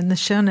all that in the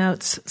show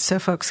notes so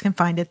folks can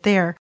find it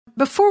there.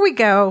 Before we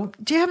go,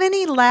 do you have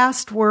any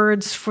last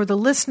words for the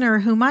listener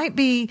who might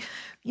be,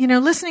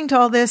 listening to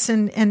all this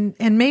and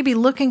maybe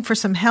looking for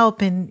some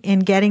help in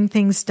getting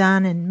things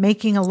done and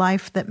making a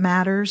life that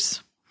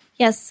matters?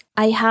 Yes,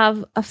 I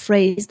have a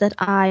phrase that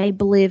I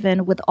believe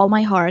in with all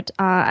my heart.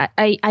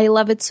 I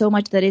love it so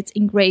much that it's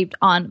engraved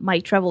on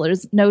my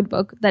traveler's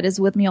notebook that is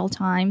with me all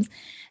times.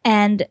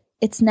 And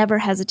it's never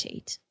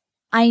hesitate.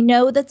 I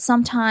know that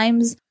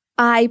sometimes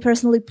I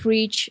personally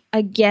preach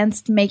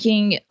against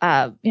making,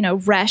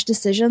 rash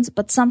decisions,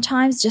 but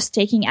sometimes just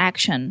taking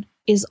action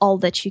is all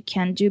that you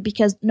can do,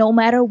 because no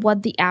matter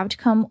what the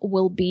outcome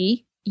will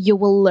be, you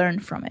will learn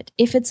from it.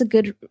 If it's a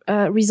good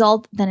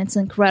result, then it's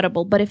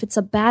incredible. But if it's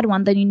a bad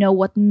one, then you know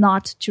what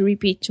not to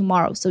repeat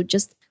tomorrow. So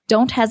just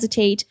don't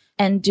hesitate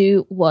and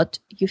do what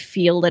you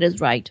feel that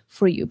is right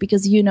for you,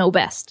 because you know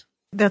best.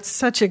 That's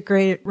such a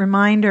great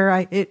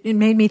reminder. It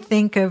made me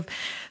think of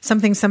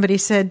something somebody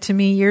said to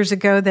me years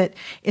ago, that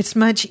it's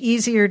much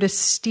easier to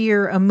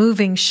steer a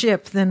moving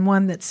ship than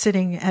one that's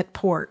sitting at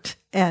port.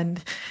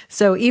 And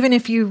so even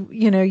if you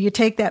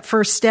take that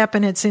first step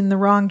and it's in the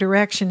wrong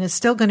direction, it's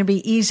still going to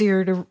be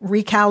easier to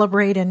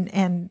recalibrate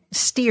and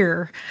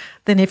steer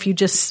than if you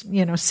just,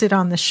 sit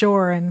on the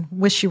shore and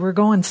wish you were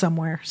going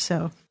somewhere.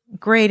 So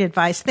great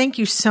advice. Thank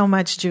you so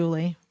much,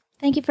 Julie.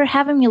 Thank you for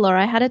having me,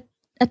 Laura. I had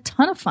a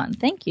ton of fun.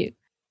 Thank you.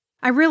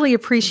 I really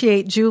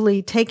appreciate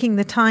Julie taking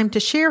the time to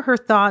share her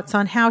thoughts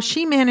on how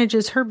she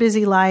manages her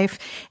busy life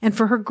and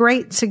for her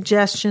great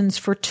suggestions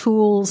for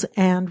tools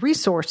and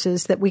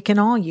resources that we can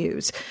all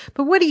use.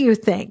 But what do you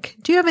think?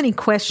 Do you have any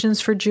questions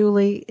for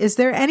Julie? Is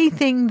there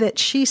anything that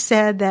she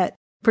said that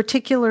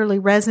particularly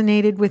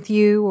resonated with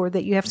you or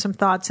that you have some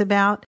thoughts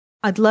about?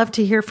 I'd love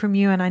to hear from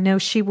you, and I know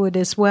she would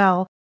as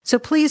well. So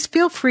please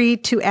feel free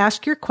to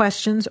ask your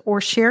questions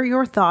or share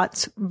your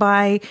thoughts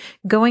by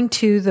going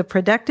to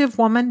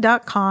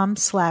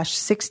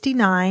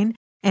theproductivewoman.com/69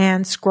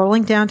 and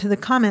scrolling down to the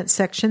comments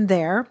section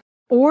there.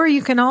 Or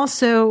you can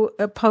also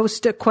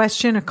post a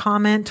question, a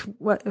comment,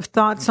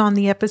 thoughts on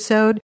the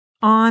episode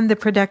on the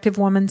Productive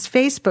Woman's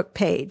Facebook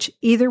page.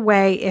 Either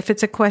way, if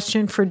it's a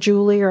question for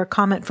Julie or a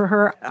comment for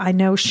her, I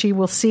know she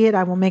will see it.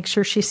 I will make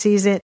sure she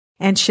sees it,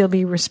 and she'll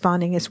be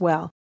responding as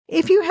well.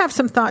 If you have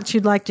some thoughts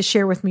you'd like to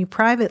share with me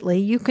privately,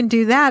 you can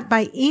do that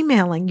by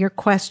emailing your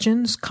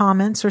questions,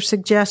 comments, or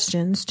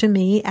suggestions to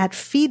me at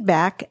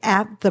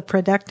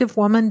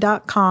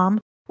feedback@theproductivewoman.com,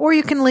 or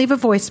you can leave a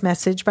voice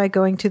message by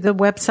going to the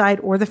website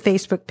or the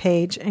Facebook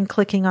page and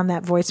clicking on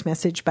that voice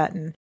message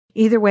button.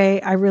 Either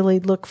way, I really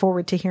look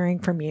forward to hearing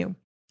from you.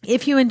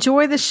 If you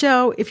enjoy the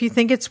show, if you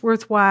think it's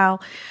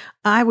worthwhile,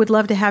 I would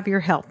love to have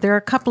your help. There are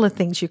a couple of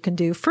things you can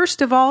do.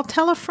 First of all,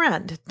 tell a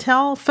friend.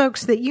 Tell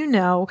folks that you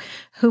know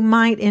who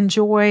might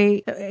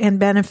enjoy and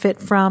benefit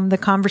from the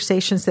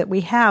conversations that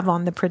we have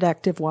on The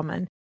Productive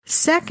Woman.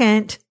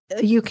 Second,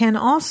 you can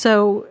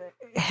also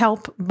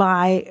help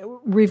by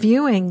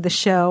reviewing the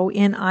show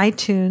in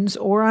iTunes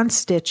or on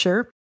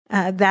Stitcher.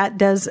 That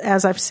does,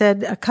 as I've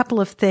said, a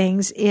couple of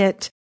things.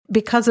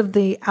 Because of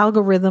the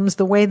algorithms,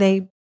 the way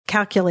they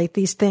calculate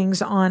these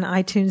things on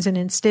iTunes and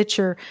in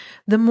Stitcher,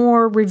 the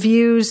more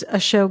reviews a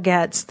show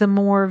gets, the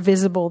more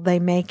visible they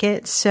make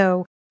it.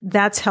 So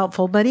that's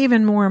helpful. But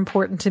even more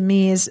important to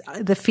me is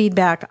the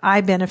feedback. I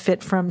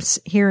benefit from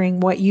hearing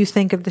what you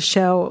think of the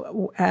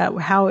show,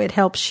 how it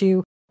helps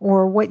you,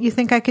 or what you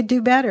think I could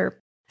do better.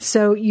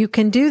 So you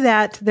can do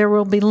that. There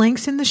will be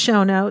links in the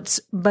show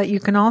notes, but you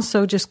can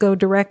also just go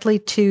directly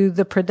to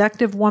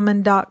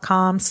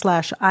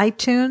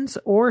theproductivewoman.com/iTunes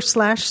or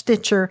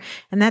 /Stitcher.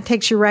 And that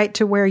takes you right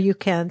to where you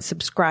can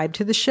subscribe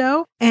to the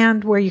show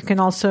and where you can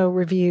also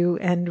review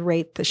and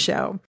rate the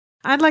show.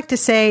 I'd like to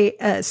say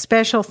a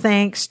special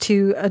thanks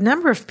to a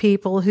number of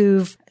people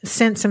who've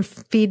sent some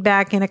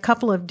feedback in a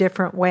couple of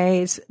different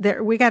ways.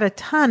 We got a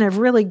ton of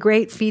really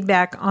great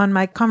feedback on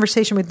my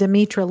conversation with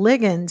Demetra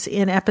Liggins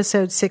in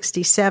episode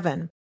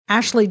 67.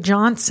 Ashley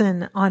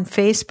Johnson on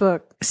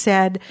Facebook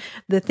said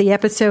that the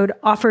episode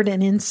offered an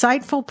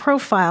insightful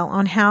profile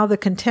on how the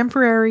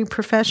contemporary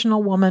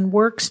professional woman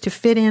works to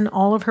fit in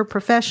all of her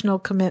professional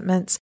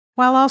commitments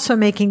while also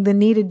making the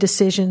needed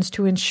decisions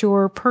to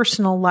ensure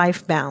personal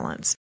life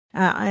balance.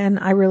 And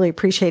I really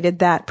appreciated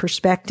that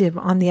perspective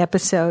on the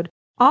episode.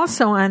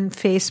 Also on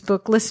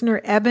Facebook,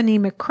 listener Ebony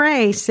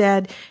McCrae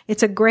said,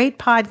 it's a great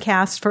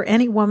podcast for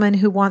any woman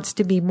who wants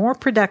to be more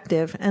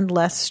productive and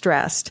less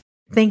stressed.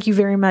 Thank you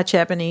very much,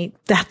 Ebony.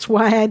 That's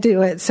why I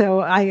do it. So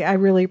I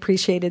really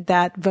appreciated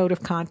that vote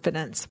of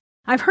confidence.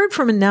 I've heard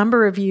from a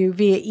number of you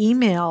via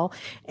email,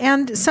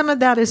 and some of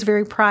that is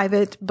very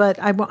private, but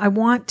I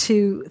want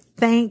to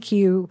thank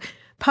you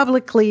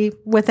publicly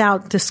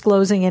without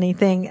disclosing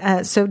anything.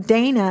 So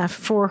Dana,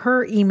 for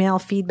her email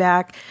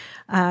feedback,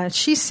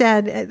 she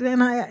said,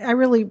 and I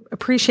really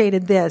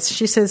appreciated this.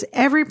 She says,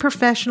 every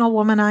professional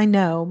woman I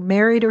know,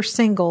 married or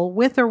single,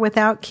 with or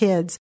without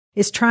kids,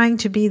 is trying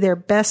to be their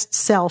best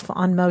self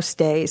on most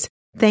days.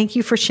 Thank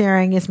you for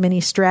sharing as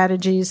many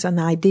strategies and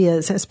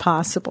ideas as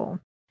possible.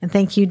 And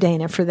thank you,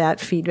 Dana, for that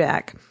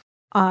feedback.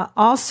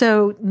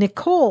 Also,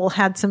 Nicole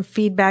had some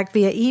feedback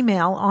via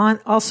email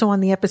also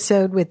on the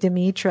episode with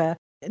Demetra.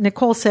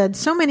 Nicole said,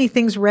 so many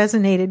things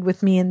resonated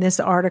with me in this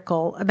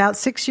article. About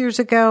 6 years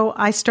ago,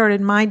 I started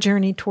my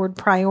journey toward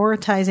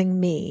prioritizing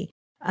me.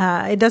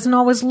 It doesn't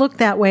always look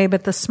that way,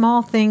 but the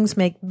small things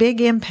make big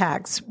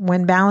impacts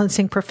when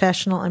balancing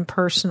professional and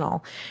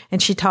personal.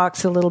 And she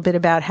talks a little bit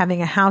about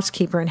having a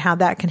housekeeper and how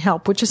that can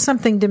help, which is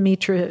something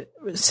Demetra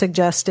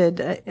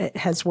suggested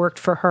has worked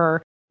for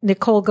her.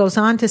 Nicole goes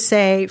on to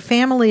say,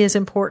 family is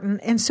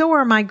important, and so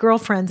are my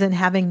girlfriends and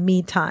having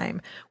me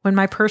time. When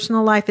my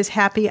personal life is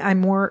happy,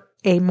 I'm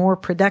a more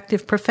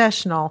productive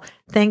professional.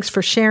 Thanks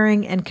for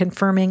sharing and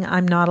confirming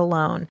I'm not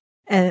alone.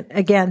 And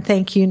again,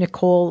 thank you,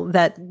 Nicole.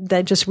 That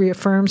just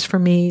reaffirms for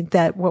me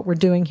that what we're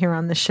doing here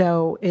on the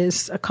show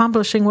is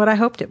accomplishing what I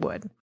hoped it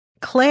would.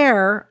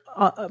 Claire,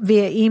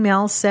 via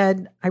email,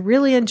 said, I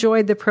really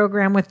enjoyed the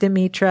program with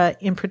Demetra,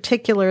 in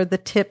particular, the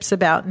tips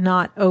about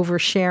not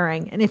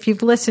oversharing. And if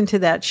you've listened to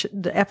that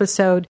the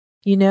episode,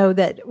 you know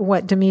that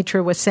what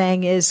Demetra was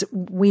saying is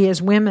we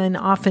as women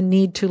often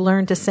need to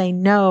learn to say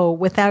no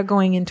without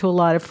going into a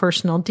lot of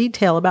personal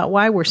detail about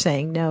why we're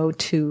saying no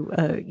to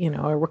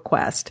a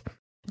request.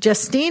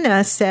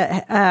 Justina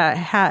sent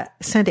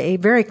a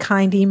very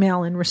kind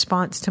email in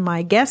response to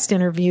my guest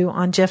interview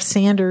on Jeff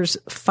Sanders'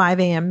 5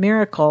 a.m.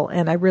 Miracle,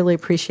 and I really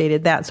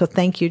appreciated that. So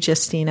thank you,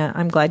 Justina.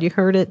 I'm glad you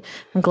heard it.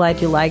 I'm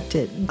glad you liked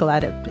it. I'm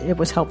glad it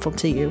was helpful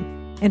to you.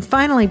 And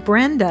finally,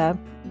 Brenda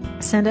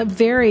sent a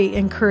very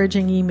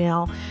encouraging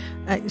email.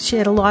 She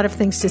had a lot of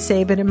things to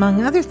say, but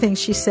among other things,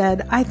 she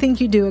said, I think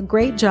you do a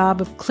great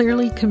job of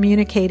clearly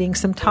communicating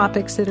some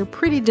topics that are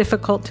pretty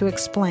difficult to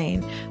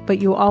explain, but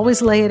you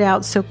always lay it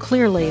out so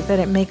clearly that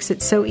it makes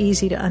it so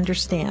easy to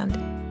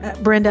understand.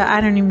 Brenda,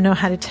 I don't even know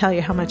how to tell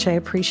you how much I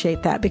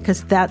appreciate that,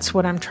 because that's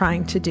what I'm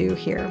trying to do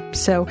here.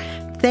 So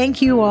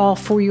thank you all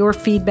for your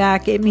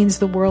feedback. It means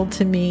the world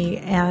to me,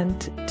 and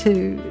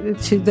to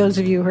those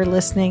of you who are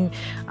listening.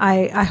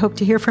 I hope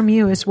to hear from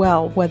you as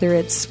well, whether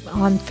it's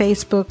on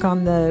Facebook,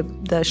 on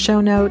the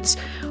show notes,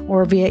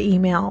 or via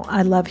email.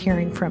 I love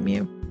hearing from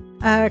you.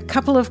 A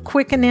couple of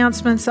quick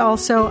announcements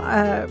also.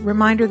 A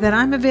reminder that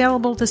I'm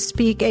available to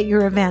speak at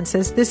your events.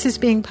 As this is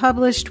being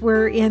published,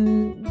 we're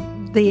in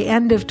the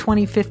end of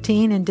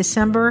 2015 in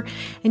December,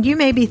 and you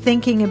may be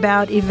thinking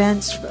about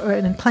events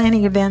and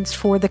planning events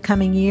for the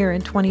coming year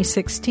in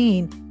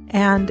 2016.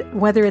 And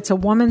whether it's a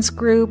women's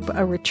group,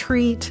 a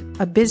retreat,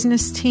 a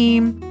business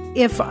team,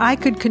 if I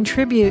could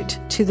contribute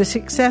to the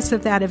success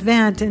of that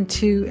event and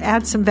to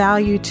add some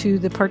value to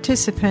the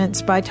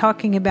participants by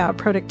talking about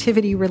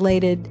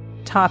productivity-related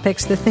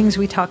topics, the things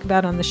we talk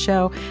about on the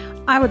show,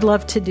 I would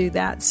love to do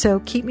that.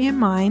 So keep me in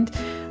mind.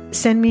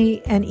 Send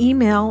me an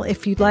email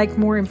if you'd like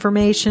more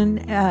information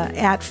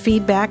at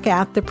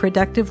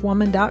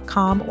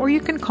feedback@theproductivewoman.com, or you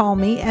can call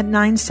me at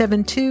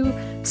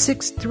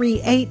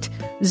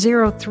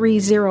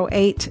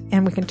 972-638-0308,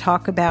 and we can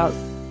talk about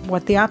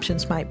what the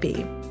options might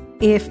be.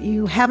 If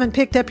you haven't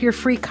picked up your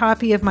free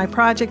copy of my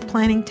project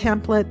planning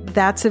template,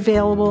 that's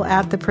available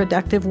at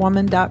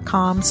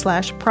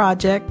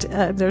theproductivewoman.com/project.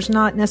 There's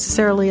not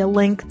necessarily a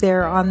link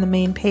there on the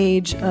main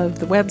page of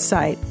the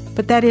website,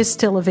 but that is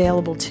still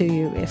available to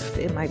you if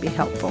it might be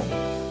helpful.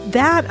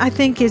 That, I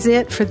think, is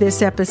it for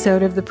this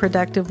episode of The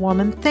Productive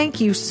Woman.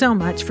 Thank you so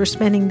much for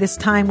spending this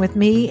time with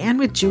me and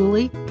with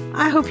Julie.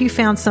 I hope you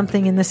found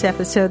something in this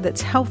episode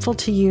that's helpful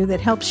to you, that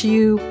helps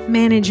you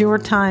manage your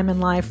time and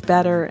life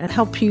better and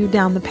help you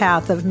down the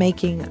path of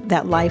making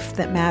that life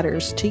that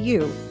matters to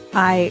you.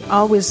 I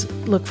always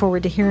look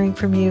forward to hearing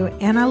from you,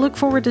 and I look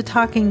forward to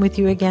talking with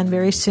you again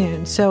very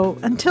soon. So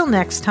until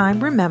next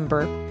time,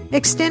 remember,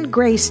 extend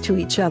grace to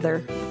each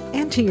other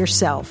and to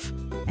yourself,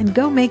 and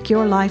go make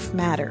your life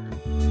matter.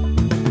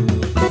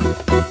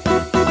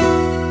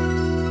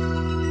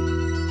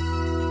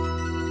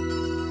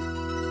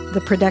 The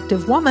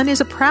Productive Woman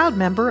is a proud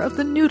member of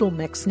the Noodle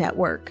Mix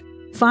Network.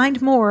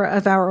 Find more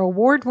of our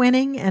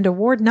award-winning and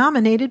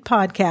award-nominated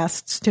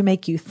podcasts to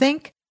make you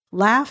think,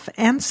 laugh,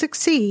 and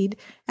succeed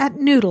at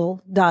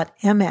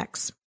noodle.mx.